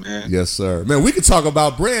 Definitely, man. Yes, sir. Man, we could talk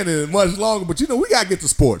about Brandon much longer, but we got to get to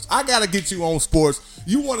sports. I got to get you on sports.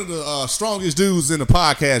 You one of the strongest dudes in the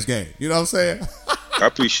podcast game. You know what I'm saying? I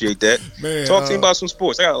appreciate that. Man, talk to me about some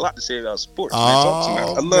sports. I got a lot to say about sports. Man. Talk to me.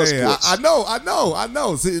 I love sports. I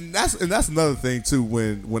know. See, and that's another thing too.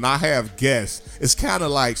 When I have guests, it's kind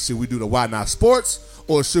of like, should we do the Why Not Sports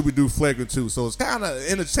or should we do Flagrant 2? So it's kind of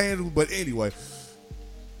interchangeable. But anyway,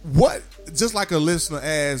 just like a listener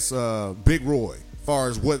asks Big Roy, as far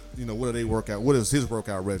as what do they work out? What is his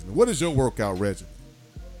workout regimen? What is your workout regimen?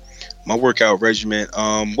 My workout regimen,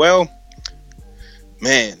 4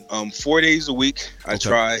 days a week. I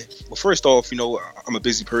try. Well, first off, I'm a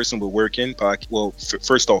busy person with working.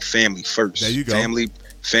 First off, family first. There you go.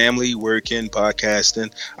 Family, working,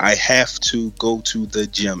 podcasting. I have to go to the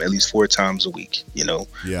gym at least 4 times a week.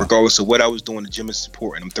 Regardless of what I was doing, the gym is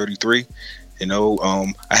important. I'm 33.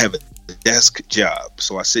 I have a desk job,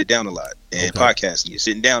 so I sit down a lot. And podcasting, you're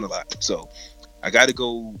sitting down a lot. So I got to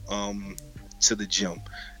go to the gym.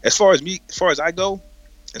 As far as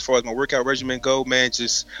my workout regimen go, man,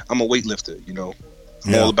 I'm a weightlifter,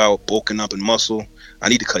 I'm all about bulking up in muscle. I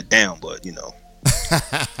need to cut down, but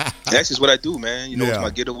that's just what I do, man. It's my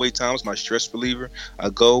getaway time, it's my stress reliever. I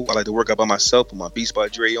like to work out by myself, put my Beats by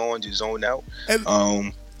Dre on, just zone out. And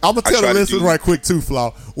I'm gonna tell the listeners right quick too, Flaw.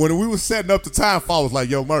 When we were setting up the time, Flaw was like,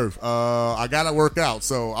 "Yo, Murph, I gotta work out,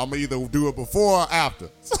 so I'm gonna either do it before or after."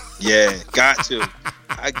 Yeah, got to.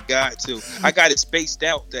 I got it spaced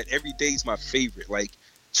out that every day is my favorite. Like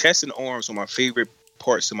chest and arms are my favorite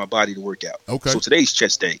parts of my body to work out. Okay. So today's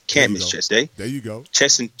chest day. Can't miss chest day. There you go.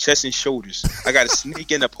 Chest and shoulders. I got to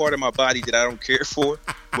sneak in a part of my body that I don't care for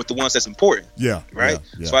with the ones that's important. Yeah. Right?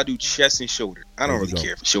 Yeah. So I do chest and shoulder. I don't really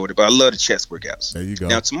care for shoulder, but I love the chest workouts. There you go.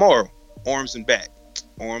 Now tomorrow, arms and back.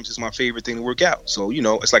 Arms is my favorite thing to work out. So,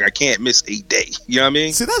 it's like I can't miss a day. You know what I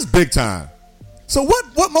mean? See, that's big time. So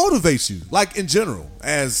what motivates you, like in general,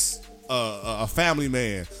 as a family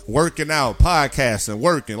man, working out, podcasting,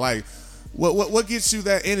 working, like what gets you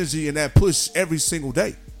that energy and that push every single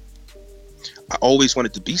day? I always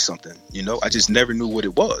wanted to be something, I just never knew what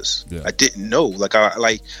it was. Yeah. I didn't know.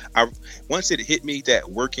 I once it hit me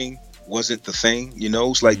that working wasn't the thing,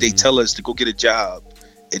 it's like they tell us to go get a job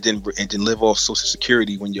and then live off Social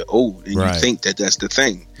Security when you're old, and you think that that's the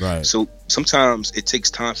thing. Right. So sometimes it takes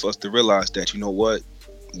time for us to realize that,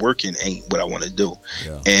 working ain't what I want to do.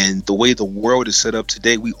 Yeah. And the way the world is set up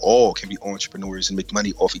today, we all can be entrepreneurs and make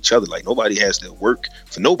money off each other. Like nobody has to work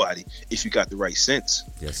for nobody if you got the right sense.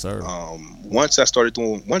 Yes, sir. Once I started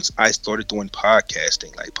doing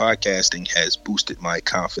podcasting, like podcasting has boosted my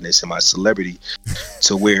confidence and my celebrity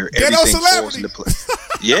to where everything falls into place.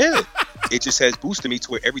 Yeah. It just has boosted me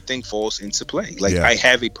to where everything falls into play. Like I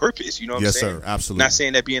have a purpose, you know what I'm saying? Yes, sir. Absolutely. Not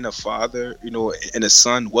saying that being a father, you know, and a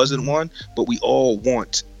son wasn't one, but we all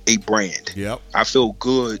want a brand. Yep. I feel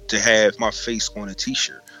good to have my face on a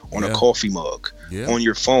t-shirt, on a coffee mug, on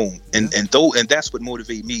your phone. And that's what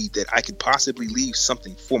motivated me, that I could possibly leave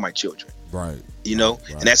something for my children. Right. You know,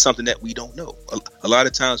 and that's something that we don't know. A lot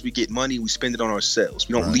of times we get money, we spend it on ourselves.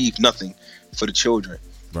 We don't leave nothing for the children.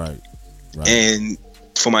 Right. And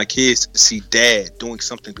for my kids to see dad doing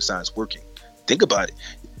something besides working. Think about it.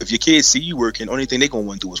 If your kids see you working, the only thing they're going to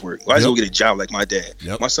want to do is work. Why go get a job like my dad?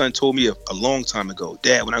 My son told me a long time ago,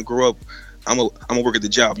 Dad, when I grow up, I'm going to work at the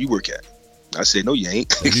job you work at. I said, no, you ain't.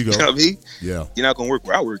 There you go. You know what I mean? Yeah. You're not going to work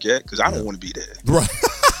where I work at because I don't want to be there. Right.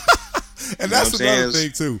 And that's You know another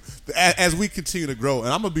thing, too. As we continue to grow, and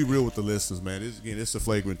I'm going to be real with the listeners, man. It's a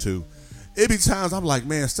flagrant, too. It be times I'm like,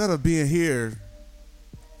 man, instead of being here,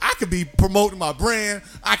 I could be promoting my brand.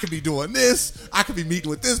 I could be doing this. I could be meeting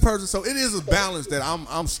with this person. So it is a balance that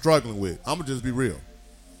I'm struggling with. I'm going to just be real.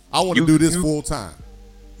 I want to do this full time.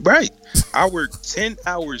 Right. I work 10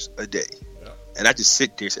 hours a day. And I just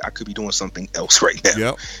sit there and say, I could be doing something else right now.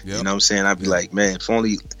 Yep. You know what I'm saying? I'd be like, man, if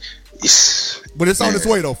only... But it's on its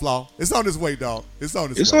way, though, Flaw. It's on its way, dog. It's on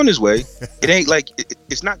its way. It ain't like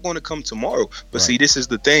it's not going to come tomorrow. But see, this is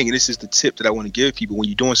the thing, and this is the tip that I want to give people. When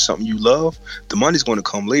you're doing something you love, the money's going to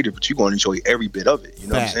come later, but you're going to enjoy every bit of it. You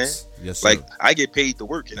know what I'm saying? Yes, sir. Like, I get paid to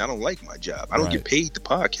work, and I don't like my job. I don't get paid to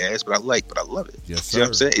podcast, but I love it. Yes, sir. You know what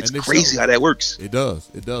I'm saying? It's crazy how that works. It does.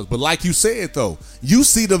 But like you said, though, you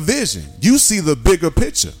see the vision. You see the bigger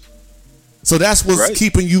picture. So that's what's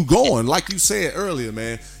keeping you going. Like you said earlier,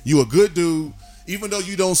 man, you a good dude. Even though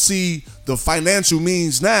you don't see the financial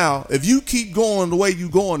means now, if you keep going the way you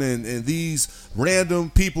going and these random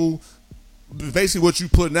people, basically what you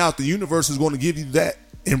putting out, the universe is going to give you that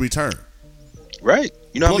in return. Right.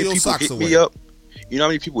 You know how many people hit me up? You know how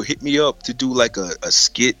many people hit me up to do like a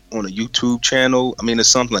skit on a YouTube channel? I mean, it's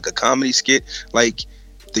something like a comedy skit. Like,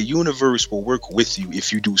 the universe will work with you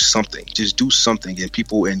if you do something. Just do something, and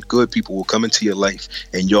people and good people will come into your life,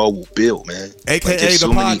 and y'all will build, man. AKA the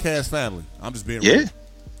podcast family. I'm just being real.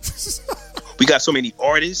 We got so many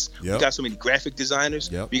artists. Yep. We got so many graphic designers.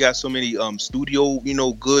 Yep. We got so many studio,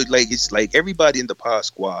 good. Like, it's like everybody in the pod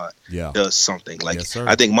squad does something. Like,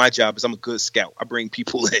 I think my job is I'm a good scout. I bring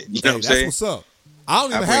people in. You know what I'm saying? That's what's up. I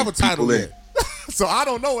don't even have a title yet. So I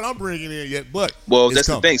don't know what I'm bringing in yet, but that's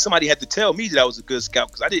the thing. Somebody had to tell me that I was a good scout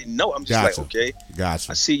because I didn't know. I'm just like, okay,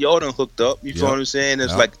 gotcha. I see y'all done hooked up. You feel what I'm saying?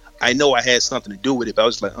 It's like I know I had something to do with it, but I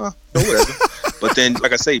was like, no, whatever. But then,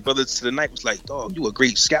 like I say, Brothers to the Night was like, dog, you a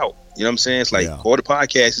great scout. You know what I'm saying? It's like all the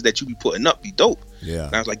podcasts that you be putting up be dope. Yeah.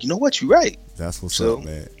 And I was like, you know what? You're right. That's what's up,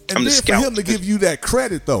 man. And I'm then the scout. for him to give you that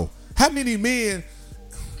credit, though, how many men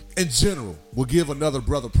in general will give another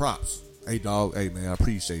brother props? Hey, dog. Hey, man, I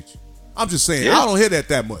appreciate you. I'm just saying, I don't hear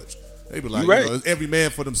that much. They be like, it's every man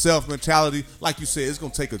for themselves mentality. Like you said, it's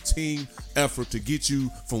going to take a team effort to get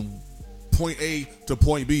you from point A to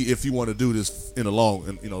point B if you want to do this in the long,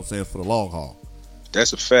 you know what I'm saying, for the long haul.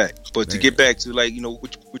 That's a fact. But to get back to, like,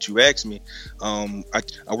 what you asked me,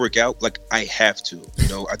 I work out like I have to.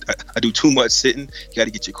 I do too much sitting. You got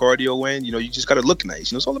to get your cardio in. You just got to look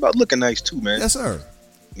nice. It's all about looking nice too, man. Yes, sir.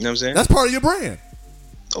 You know what I'm saying? That's part of your brand.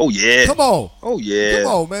 Oh, yeah. Come on. Oh, yeah.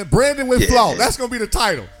 Come on, man. Branding with Flaw. That's going to be the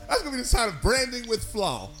title. That's going to be the title. Branding with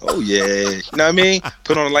Flaw. Oh, yeah. You know what I mean?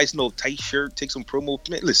 Put on a nice little tight shirt. Take some promo.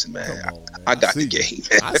 Man, listen, man. Come on, man. I got the game,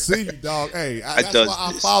 man. I see you, dog. Hey, that's why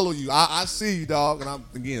I follow you. I see you, dog. And I'm,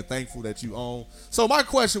 again, thankful that you own. So my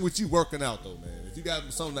question with you working out, though, man, if you got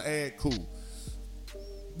something to add, cool.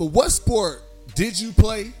 But what sport did you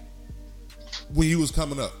play when you was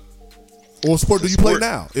coming up? Or what sport do you play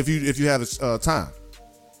now, if you have time?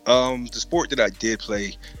 The sport that I did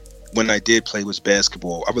play, when I did play, was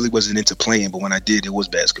basketball. I really wasn't into playing, but when I did, it was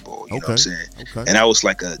basketball. You know what I'm saying? Okay. And I was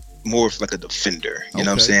more of a defender. You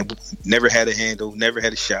know what I'm saying? Never had a handle, never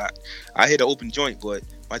had a shot. I hit an open joint, but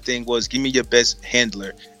my thing was, give me your best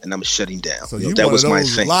handler, and I'm shutting down. So you that one was of my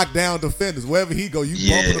those thing. Lockdown defenders. Wherever he go, you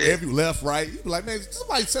bumping him every left, right. You be like, man,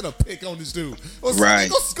 somebody set a pick on this dude. Or right.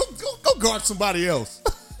 Go guard somebody else.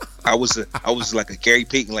 I was like a Gary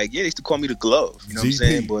Payton. Like, they used to call me the glove. You know what I'm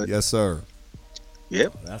saying? But yes, sir.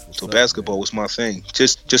 Yep. So basketball was my thing,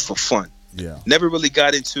 just for fun. Yeah. Never really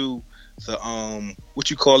got into the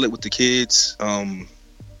what you call it with the kids,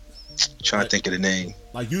 Trying to think of the name.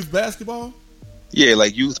 Like youth basketball? Yeah,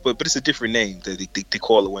 like youth, but it's a different name that they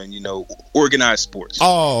call it when organized sports.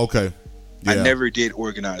 Oh, okay. Yeah. I never did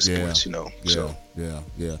organized sports, Yeah. So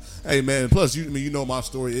Yeah. Hey, man. Plus, you know my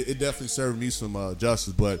story. It definitely served me some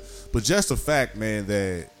justice. But just the fact, man,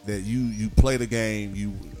 that you play the game,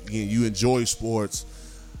 you enjoy sports.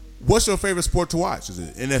 What's your favorite sport to watch? Is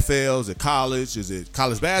it NFL? Is it college? Is it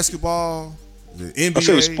college basketball? Is it NBA? My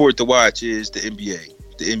favorite sport to watch is the NBA.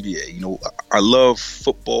 The NBA. I love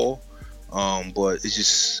football, but it's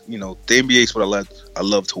just the NBA is what I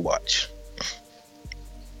love to watch.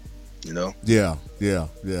 Yeah.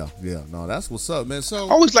 No, that's what's up, man. So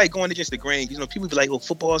I always like going against the grain. People be like, "Oh,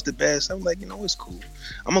 football's the best." I'm like, it's cool.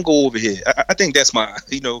 I'm gonna go over here. I think that's my.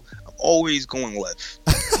 I'm always going left.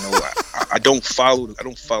 I don't follow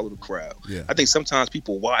the crowd. Yeah. I think sometimes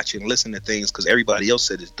people watch and listen to things because everybody else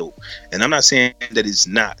said it's dope, and I'm not saying that it's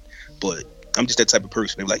not, but I'm just that type of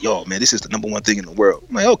person. They're like, "Yo, man, this is the number one thing in the world."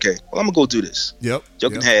 I'm like, "Okay, well, I'm gonna go do this." Yep. Y'all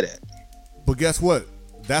can have that. But guess what?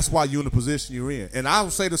 That's why you're in the position you're in. And I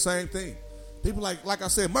would say the same thing. People like I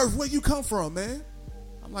said, Murph, where you come from, man?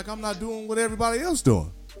 I'm like, I'm not doing what everybody else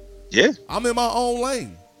doing. Yeah. I'm in my own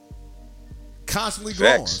lane. Constantly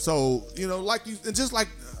growing. Facts. So, and just like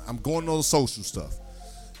I'm going on the social stuff.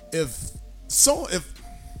 If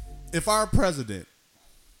our president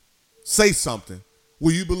say something,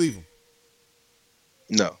 will you believe him?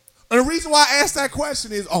 No. And the reason why I asked that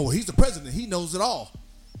question is, he's the president. He knows it all.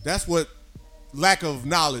 That's what lack of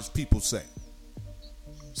knowledge people say.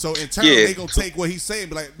 So in turn, they going to take what he's saying and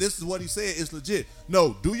be like, this is what he said. It's legit.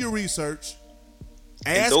 No, do your research.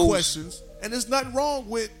 Ask questions. And there's nothing wrong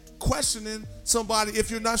with questioning somebody if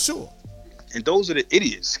you're not sure. And those are the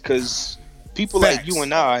idiots, because people like you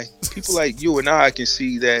and I can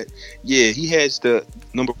see that, he has the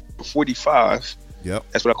number 45. Yep.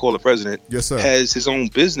 That's what I call the president. Yes, sir. Has his own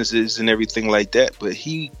businesses and everything like that, but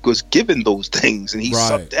he was given those things and he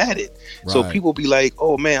sucked at it. Right. So people be like,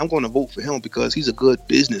 "Oh man, I'm going to vote for him because he's a good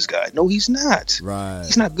business guy." No, he's not. Right.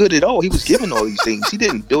 He's not good at all. He was given all these things. He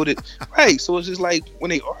didn't build it. Right. So it's just like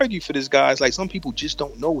when they argue for this guy, it's like some people just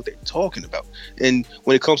don't know what they're talking about. And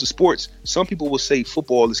when it comes to sports, some people will say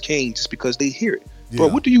football is king just because they hear it. Yeah.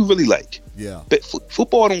 But what do you really like? Yeah. But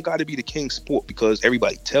football don't got to be the king sport because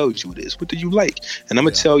everybody tells you it is. What do you like? And I'm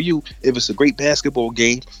going to tell you, if it's a great basketball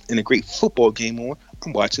game and a great football game on,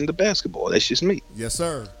 I'm watching the basketball. That's just me. Yes,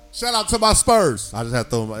 sir. Shout out to my Spurs. I just have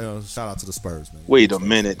to throw my shout out to the Spurs, man. Wait a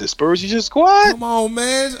minute. The Spurs, you just squad? Come on,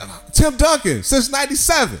 man. Tim Duncan, since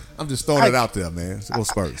 97. I'm just throwing it out there, man. So go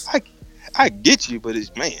Spurs. I get you, but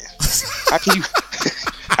it's, man, how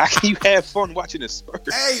can you have fun watching the Spurs?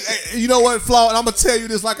 Hey, you know what, Flaw? And I'm going to tell you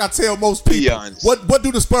this like I tell most people. Be honest. What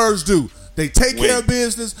do the Spurs do? They take care of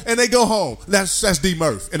business and they go home. That's D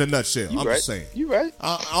Murph in a nutshell. I'm just saying. You right.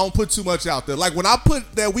 I don't put too much out there. Like when I put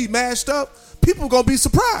that we mashed up, people going to be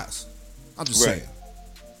surprised. I'm just saying.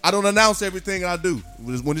 I don't announce everything I do.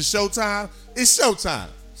 When it's showtime, it's showtime.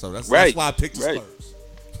 So that's why I picked the Spurs.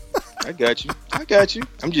 I got you.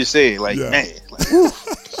 I'm just saying, like, man. Like, whew.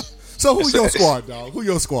 So who's your squad, dog? Who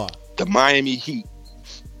your squad? The Miami Heat.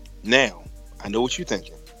 Now, I know what you're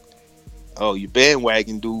thinking. Oh, you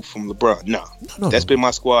bandwagon dude from LeBron. No. That's been my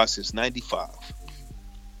squad since 95.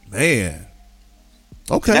 Man.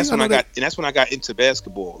 Okay. And that's when I got into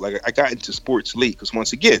basketball. Like I got into sports league because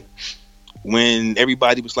once again, when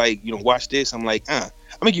everybody was like, watch this, I'm like, I'm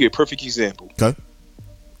gonna give you a perfect example. Okay.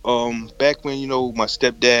 Back when my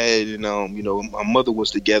stepdad and my mother was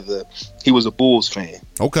together, he was a Bulls fan.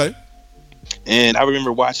 Okay. And I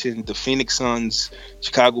remember watching the Phoenix Suns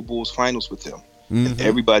Chicago Bulls finals with him. Mm-hmm. And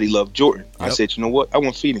everybody loved Jordan. Yep. I said, you know what? I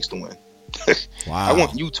want Phoenix to win. Wow. I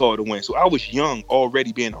want Utah to win. So I was young,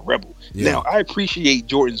 already being a rebel. Yeah. Now I appreciate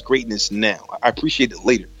Jordan's greatness now. I appreciate it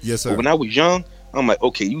later. Yes, sir. But when I was young, I'm like,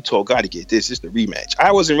 okay, Utah got to get this. It's the rematch.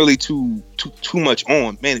 I wasn't really too much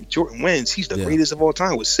on, man, if Jordan wins, he's the greatest of all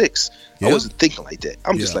time with 6. Yep. I wasn't thinking like that.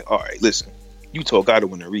 I'm just like, all right, listen, Utah got to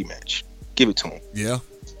win a rematch. Give it to him. Yeah.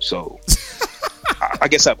 So I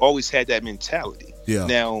guess I've always had that mentality. Yeah.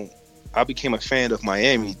 Now, I became a fan of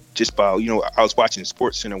Miami just by, I was watching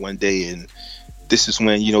SportsCenter one day, and this is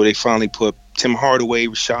when, they finally put Tim Hardaway,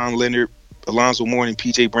 Rashawn Leonard, Alonzo Mourning,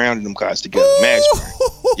 P.J. Brown, and them guys together. Magic.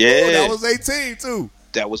 Yeah. That was 18, too.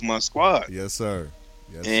 That was my squad. Yes, sir.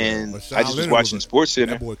 Yes, and sir. I just was watching SportsCenter.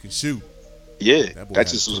 That boy can shoot. Yeah.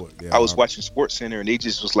 I was watching SportsCenter, and they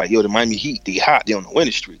just was like, yo, the Miami Heat, they hot. They on the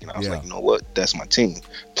winning streak. And I was like, you know what? That's my team.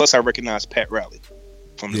 Plus, I recognized Pat Riley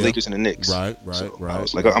from the Lakers and the Knicks. Right. I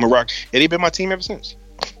was like, I'm a rock. And they've been my team ever since.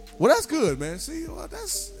 Well, that's good, man. See,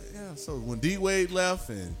 so when D Wade left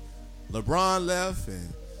and LeBron left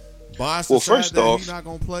and Bosh Well, decided first that off- he's not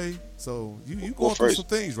gonna play. So you Well, going through first- some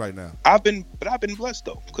things right now. I've been blessed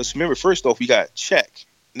though, because remember, first off, we got Shaq,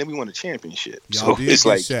 and then we won a championship. Y'all So did it's get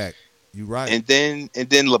like, Shaq. You right. and then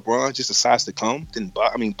LeBron just decides to come. Then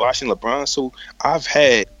Bosh and LeBron. So I've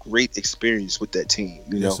had great experience with that team.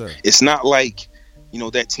 You know, Yes, sir. it's not like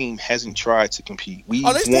that team hasn't tried to compete. We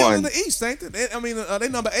Oh, they still won. in the East, ain't they? I mean, they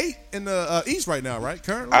number 8 in the East right now, right?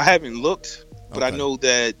 Currently. I haven't looked, but I Okay. know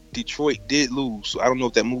that Detroit did lose. So I don't know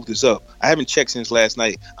if that moved us up. I haven't checked since last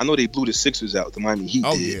night. I know they blew the Sixers out. The Miami Heat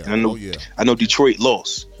Oh did. yeah. And I know. Oh yeah. I know Detroit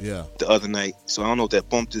lost Yeah. the other night, so I don't know if that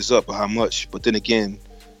bumped us up or how much. But then again,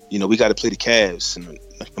 we got to play the Cavs and the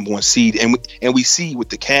number 1 seed, and we see what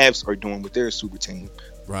the Cavs are doing with their super team.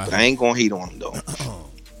 Right. But I ain't gonna hate on them though.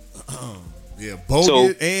 Yeah.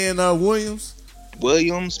 Bogut and Williams.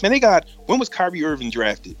 Williams, man, they got. When was Kyrie Irving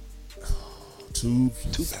drafted?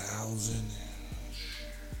 2000.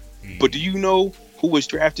 But do you know who was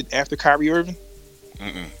drafted after Kyrie Irving?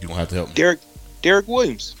 You don't have to help me. Derek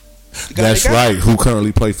Williams. The guy That's they got. right. Who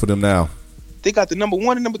currently plays for them now? They got the number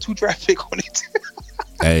 1 and number 2 draft pick on it.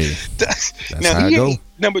 Hey. Now how he it go. ain't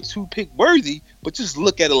number 2 pick worthy, but just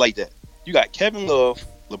look at it like that. You got Kevin Love,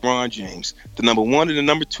 LeBron James, the number 1 and the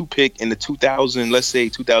number 2 pick in the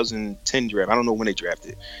 2010 draft. I don't know when they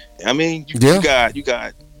drafted. I mean, you got.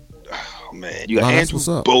 Oh man, you got That's Andrew what's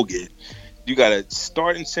up. Bogut. You got a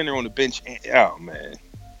starting center on the bench. Oh man,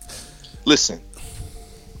 listen,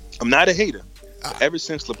 I'm not a hater. But ever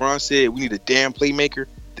since LeBron said we need a damn playmaker,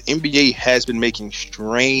 the NBA has been making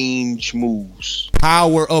strange moves.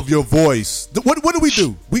 Power of your voice. What do we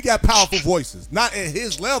do? We got powerful voices. Not at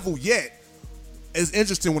his level yet. It's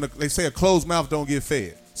interesting when they say a closed mouth don't get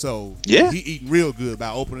fed. So Yeah. he eating real good by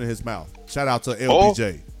opening his mouth. Shout out to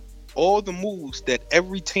LBJ. All the moves that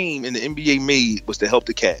every team in the NBA made was to help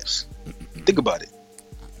the Cavs. Think about it.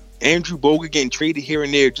 Andrew Bogut getting traded here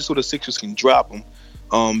and there just so the Sixers can drop him.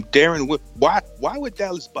 Why would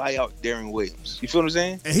Dallas buy out Darren Williams? You feel what I'm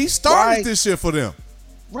saying? And he started Why? this shit for them.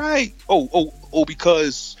 Right. Oh,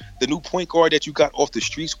 because the new point guard that you got off the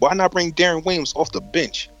streets, why not bring Darren Williams off the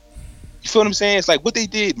bench? You feel what I'm saying? It's like what they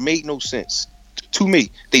did made no sense to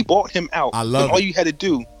me. They bought him out. I love and all it. you had to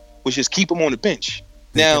do was just keep him on the bench.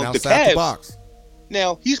 Thinking Now the outside the Cavs. box.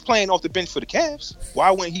 Now he's playing off the bench for the Cavs.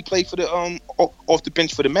 Why wouldn't he play for the off the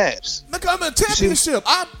bench for the Mavs? Look, I'm in a championship.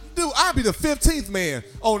 I'll be the 15th man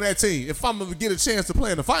on that team if I'm gonna get a chance to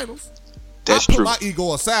play in the finals. That's I put true. my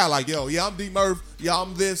ego aside, like, yo, yeah, I'm D Murph, yeah,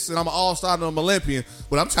 I'm this, and I'm an all-star and I'm an Olympian,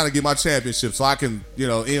 but I'm trying to get my championship so I can,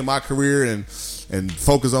 end my career and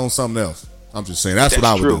focus on something else. I'm just saying that's what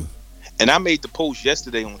I would true. do. And I made the post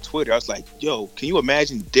yesterday on Twitter. I was like, yo, can you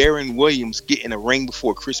imagine Darren Williams getting a ring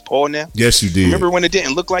before Chris Paul now? Yes, you did. Remember when it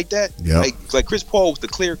didn't look like that? Yeah. Like Chris Paul was the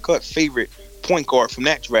clear-cut favorite point guard from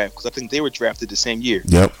that draft because I think they were drafted the same year.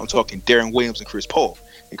 Yep. I'm talking Darren Williams and Chris Paul.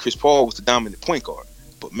 And Chris Paul was the dominant point guard.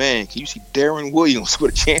 But, man, can you see Darren Williams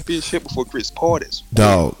with a championship before Chris Paul?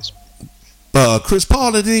 Dog. Chris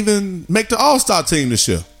Paul didn't even make the All-Star team this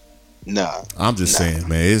year. Nah. I'm just saying,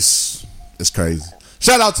 man, it's crazy.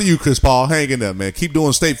 Shout out to you, Chris Paul. Hang in there, man. Keep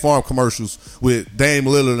doing State Farm commercials with Dame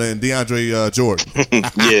Lillard and DeAndre Jordan.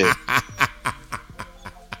 Yeah.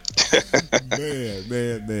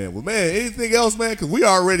 Man. Well, man, anything else, man? Because we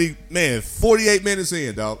already, 48 minutes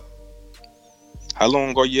in, dog. How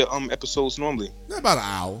long are your episodes normally? About an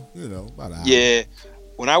hour, about an hour. Yeah.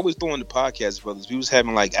 When I was doing the podcast, brothers, we was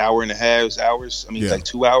having like hour and a half hours. I mean, Yeah. like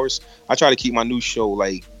 2 hours. I try to keep my new show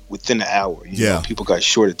like within an hour. You Yeah. know, people got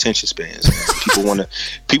short attention spans. people want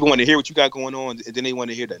to hear what you got going on, and then they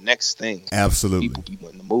want to hear the next thing. Absolutely. People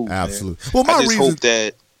in the mood. Absolutely. Man. Well, my I just reason. hope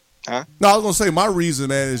that. No, I was gonna say my reason,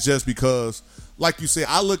 man, is just because, like you said,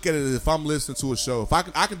 I look at it as if I'm listening to a show. If I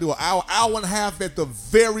can do an hour and a half at the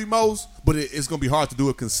very most, but it's gonna be hard to do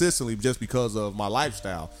it consistently just because of my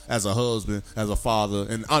lifestyle as a husband, as a father,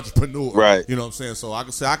 and entrepreneur. Right. You know what I'm saying? So I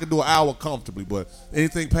can say I can do an hour comfortably, but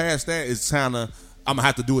anything past that is kind of I'm gonna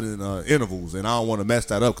have to do it in intervals, and I don't want to mess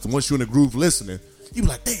that up because once you're in the groove listening, you be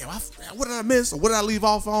like, damn, what did I miss or what did I leave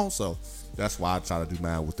off on? So that's why I try to do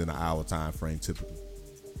mine within an hour time frame typically.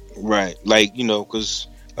 Right. Like, because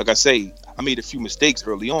like I say, I made a few mistakes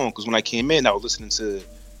early on because when I came in, I was listening to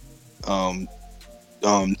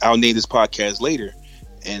I'll name this podcast later,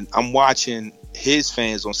 and I'm watching his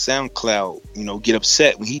fans on SoundCloud, get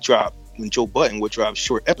upset when Joe Budden would drop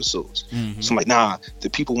short episodes. Mm-hmm. So I'm like, nah, the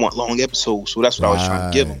people want long episodes, so that's what I was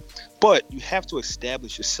trying to give them. But you have to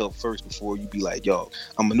establish yourself first before you be like, yo,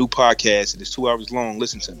 I'm a new podcast and it's 2 hours long.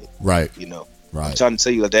 Listen to me. Right. I'm Right. trying to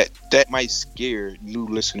tell you that might scare new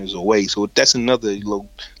listeners away. So that's another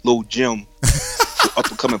little gem for up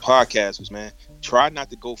and coming podcasters, man. Try not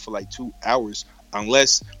to go for like 2 hours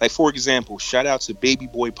unless, like, for example, shout out to Baby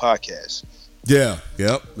Boy Podcast. Yeah.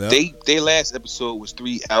 Yep. Their last episode was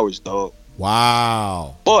 3 hours, dog.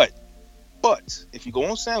 Wow. But if you go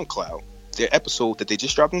on SoundCloud, their episode that they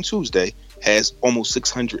just dropped on Tuesday has almost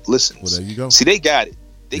 600 listens. Well, there you go. See, they got it.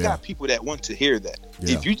 They Yeah. got people that want to hear that.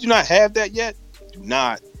 Yeah. If you do not have that yet, do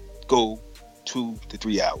not go 2 to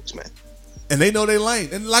 3 hours, man. And they know their lane.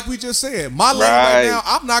 And like we just said, my lane Right. right now,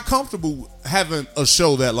 I'm not comfortable having a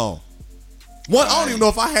show that long. One, I don't even know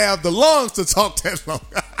if I have the lungs to talk that long.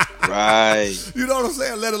 Right. You know what I'm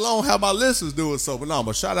saying? Let alone how my listeners do it. So, but no,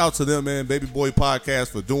 but shout out to them, man. Baby Boy Podcast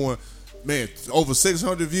for doing, man, over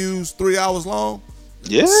 600 views, 3 hours long.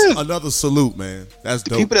 Yeah. Another salute, man. That's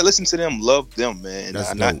The dope. people that listen to them love them, man. That's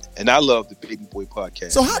And I dope. love the Baby Boy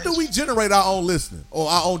Podcast. So how man. do we generate our own listening or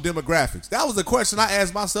our own demographics? That was a question I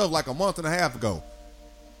asked myself like a month and a half ago.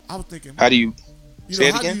 I was thinking, How do you say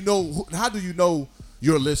it how again? do you know? How do you know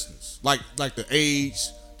your listeners? Like the age,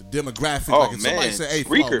 the demographic. Oh, like if somebody man. say, "Hey,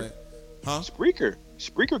 Flo, Spreaker. man." Huh?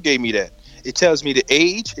 Spreaker gave me that. It tells me the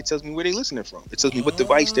age. It tells me where they're listening from. It tells me what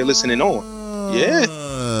device they're listening on. Yeah.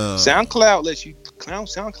 SoundCloud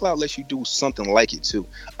lets you do something like it too.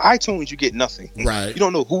 iTunes, you get nothing. Right. You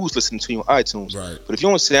don't know who's listening to you on iTunes. Right. But if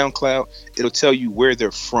you're on SoundCloud, it'll tell you where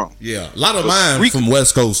they're from, Yeah, a lot of But mine Spreaker- from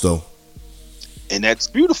West Coast though. and that's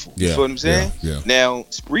beautiful. Yeah, You feel what I'm saying? yeah, yeah. Now,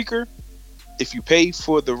 Spreaker, if you pay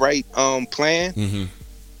for the right plan, Mm-hmm.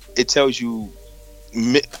 it tells you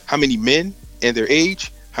how many men and their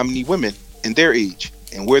age, how many women and their age,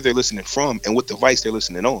 and where they're listening from, and what device they're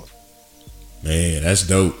listening on. Man, that's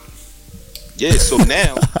dope. Yeah, so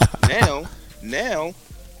now,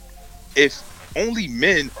 if only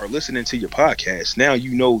men are listening to your podcast, now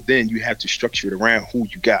you know then you have to structure it around who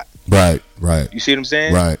you got. Right. You see what I'm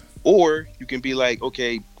saying? Right. Or you can be like,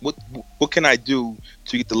 okay, what can I do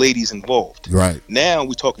to get the ladies involved? Right. Now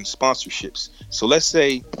we're talking sponsorships. So let's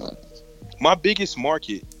say my biggest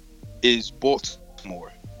market is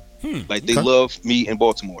Baltimore. Like they okay. love me in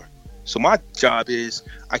Baltimore. So my job is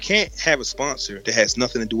I can't have a sponsor that has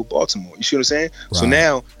nothing to do with Baltimore. You see what I'm saying? So Right.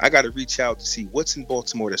 now I got to reach out to see what's in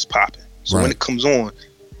Baltimore that's popping. So when Right. it comes on,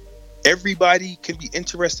 everybody can be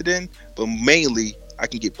interested in, but mainly I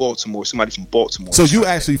can get Baltimore, somebody from Baltimore. So you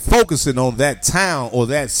actually focusing on that town or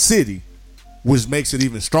that city, which makes it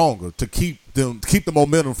even stronger to keep the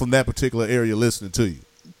momentum from that particular area listening to you.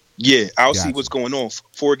 Yeah, I'll see Gotcha. what's going on.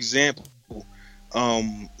 For example,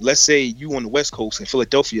 let's say you on the West Coast and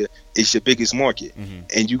Philadelphia is your biggest market,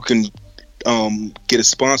 and you can get a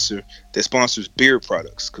sponsor that sponsors beer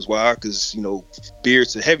products. Because why? Because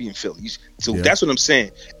beers are heavy in Philly. So Yeah. that's what I'm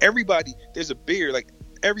saying. There's a beer, like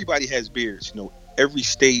everybody has beers. Every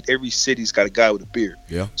state, every city's got a guy with a beer.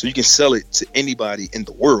 Yeah. So you can sell it to anybody in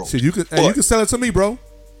the world. So you can sell it to me, bro.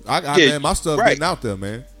 Man, my stuff right. getting out there,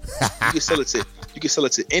 man. You can sell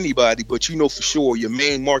it to anybody, but for sure your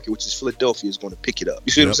main market, which is Philadelphia, is going to pick it up.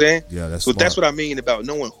 You see what I'm saying? Yeah, that's so smart. that's what I mean about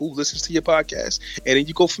knowing who listens to your podcast, and then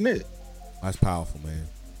you go from there. That's powerful, man.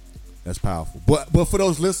 That's powerful. But for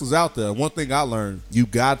those listeners out there, one thing I learned, you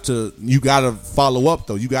got to follow up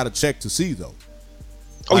though. You got to check to see though.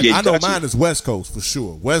 Oh Like, yeah, I know got you. mine is West Coast for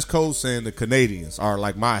sure. West Coast and the Canadians are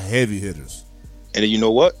like my heavy hitters. And then you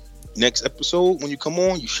know what? Next episode, when you come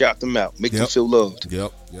on, you shout them out, make them feel loved.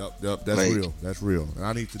 Yep. That's Like, real. That's real. And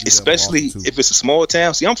I need to do Especially that more often, too. if it's a small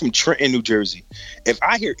town. See, I'm from Trenton, New Jersey. If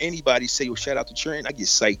I hear anybody say, "Yo, shout out to Trenton," I get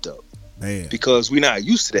psyched up Man. because we're not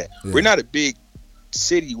used to that. Yeah. We're not a big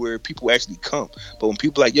city where people actually come. But when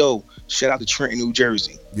people like, "Yo, shout out to Trenton, New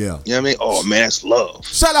Jersey," Yeah. you know what I mean? Oh man, that's love.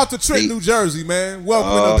 Shout out to Trenton, Hey. New Jersey, man. Welcome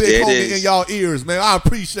Oh, to the big there it homie is. in y'all ears, man. I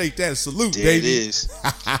appreciate that. Salute, There baby. it is.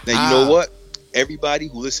 Now you know what? Everybody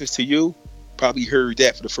who listens to you probably heard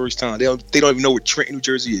that for the first time. They don't even know what Trenton, New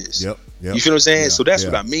Jersey is. Yep. You feel what I'm saying? Yeah, So that's yeah,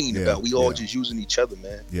 what I mean yeah, about we all yeah. just using each other,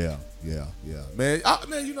 man. Yeah. Man,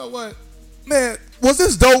 man, you know what? Man, was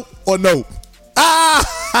this dope or nope?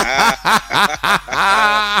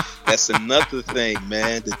 That's another thing,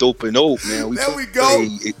 man. The dope and old, man. There we go.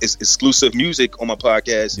 It's exclusive music on my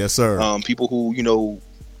podcast. Yes, sir. People who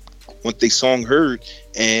want their song heard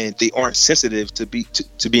and they aren't sensitive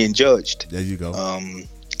to being judged. There you go.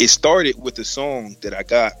 It started with a song that I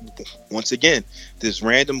got. Once again, this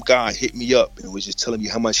random guy hit me up and was just telling me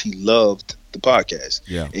how much he loved the podcast.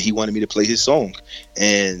 Yeah. And he wanted me to play his song.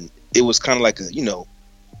 And it was kind of like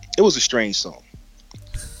it was a strange song.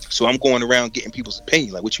 So I'm going around getting people's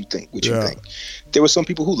opinion, like, what you think? What you Yeah. think? There were some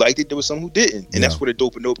people who liked it. There were some who didn't. And Yeah. that's where the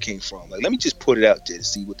dope and dope came from. Like, let me just put it out there to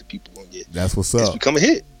see what the people gonna get. That's what's It's up. become a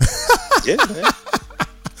hit. Yeah, man.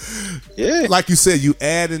 Yeah. Like you said, you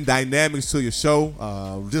adding dynamics to your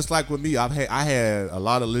show. Just like with me, I had a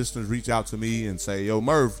lot of listeners reach out to me and say, "Yo,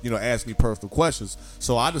 Murph, ask me personal questions."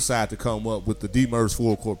 So I decided to come up with the D Murph's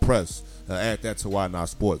Full Court Press. Add that to Why Not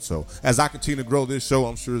Sports. So as I continue to grow this show,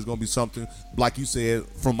 I'm sure it's going to be something, like you said,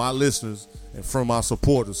 from my listeners and from my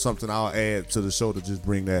supporters, something I'll add to the show to just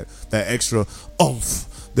bring that extra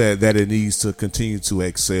oomph that it needs to continue to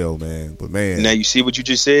excel, man. But man, now you see what you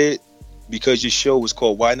just said. Because your show is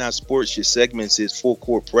called Why Not Sports, your segments is Full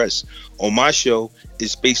Court Press. On my show,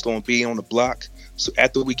 it's based on being on the block. So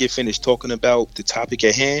after we get finished talking about the topic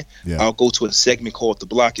at hand, I'll go to a segment called The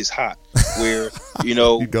Block is Hot, where,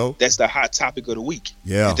 that's the hot topic of the week.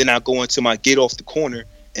 Yeah. And then I'll go into my Get Off the Corner,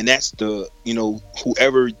 and that's the,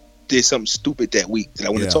 whoever did something stupid that week that I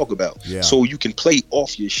want to talk about. Yeah. So you can play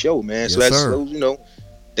off your show, man. Yes, so that's,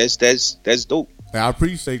 sir. that's dope. I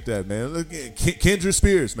appreciate that, man. Look, Kendra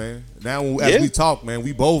Spears, man. Now, as we talk, man,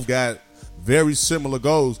 we both got very similar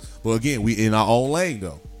goals. But again, we in our own lane,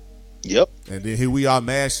 though. Yep. And then here we are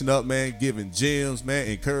mashing up, man, giving gems, man,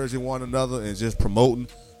 encouraging one another, and just promoting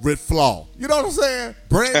with flaw. You know what I'm saying?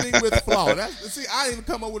 Branding with flaw. I didn't even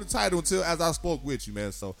come up with a title until as I spoke with you,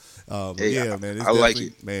 man. So, man. It's I like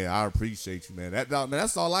it. Man, I appreciate you, man.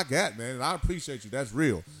 That's all I got, man. And I appreciate you. That's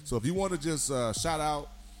real. So if you want to just shout out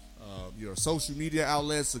your social media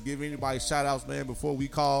outlets or give anybody shout outs, man, before we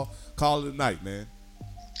call it a night, man.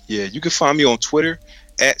 Yeah, you can find me on Twitter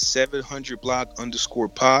at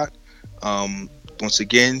 700block_pod. Once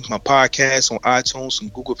again, my podcast on iTunes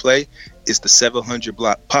and Google Play is the 700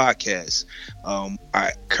 Block Podcast.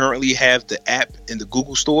 I currently have the app in the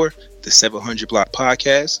Google Store, the 700 Block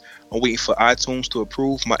Podcast. I'm waiting for iTunes to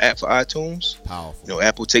approve my app for iTunes. Powerful.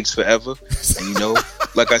 Apple takes forever. And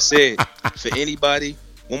like I said, for anybody,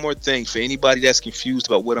 one more thing, for anybody that's confused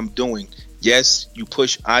about what I'm doing, yes, you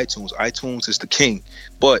push iTunes. iTunes is the king,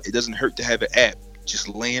 but it doesn't hurt to have an app just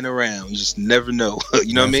laying around. You just never know.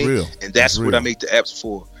 You know what I mean? Real. And that's what I make the apps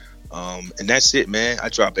for. And that's it, man. I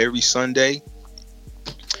drop every Sunday.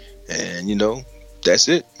 And, that's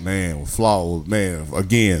it. Man, Flaw, man,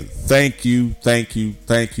 again, thank you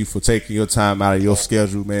for taking your time out of your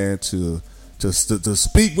schedule, man, to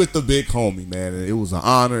speak with the big homie, man. And it was an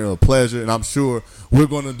honor and a pleasure, and I'm sure we're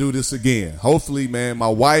going to do this again. Hopefully, man, my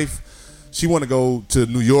wife, she want to go to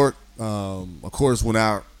New York. Of course, when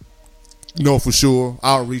I know for sure,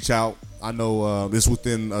 I'll reach out. I know it's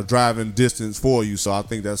within a driving distance for you, so I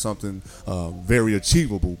think that's something very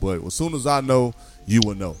achievable. But as soon as I know, you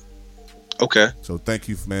will know. Okay. So thank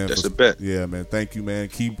you, man. That's a bet. Yeah, man. Thank you, man.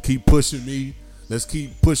 Keep pushing me. Let's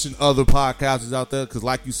keep pushing other podcasters out there because,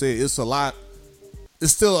 like you said, it's a lot.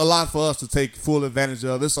 It's still a lot for us to take full advantage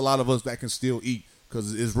of. There's a lot of us that can still eat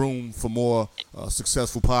because there's room for more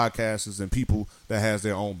successful podcasters and people that has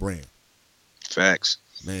their own brand. Facts.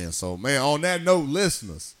 Man, so, man, on that note,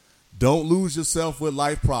 listeners, don't lose yourself with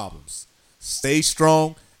life problems. Stay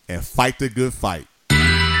strong and fight the good fight.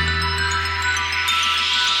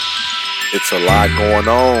 It's a lot going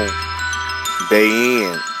on, day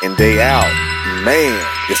in and day out. Man,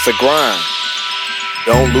 it's a grind.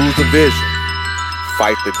 Don't lose the vision.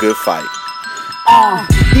 Fight the good fight.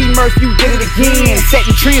 D-Murph, you did it again.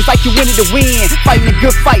 Setting trends like you wanted to win. Fighting a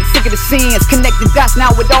good fight, sick of the sins. Connecting dots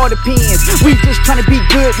now with all the pins. We just trying to be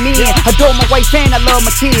good men. Adore my wife and I love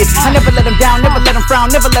my kids. I never let them down, never let them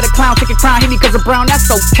frown. Never let a clown take a crown. Hit me cause I'm brown,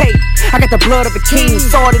 that's okay. I got the blood of a king.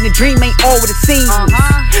 Saw it in the dream, ain't all what it seems.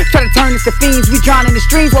 Try to turn us to fiends. We drown in the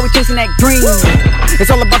streams while we chasing that dream.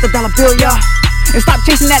 It's all about the dollar bill, y'all. And stop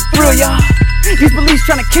chasing that thrill, y'all. These beliefs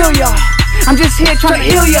trying to kill y'all. I'm just here trying to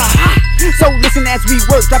heal y'all. So listen as we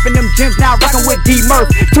work, dropping them gems now, rocking with D-Murph.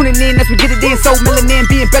 Tuning in as we get it in, so melanin,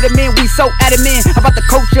 being better men, we so adamant about the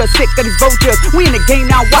culture, sick of these vultures. We in the game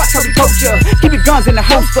now, watch how we coach ya. Keep your guns in the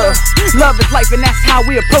holster. Love is life and that's how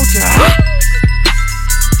we approach ya.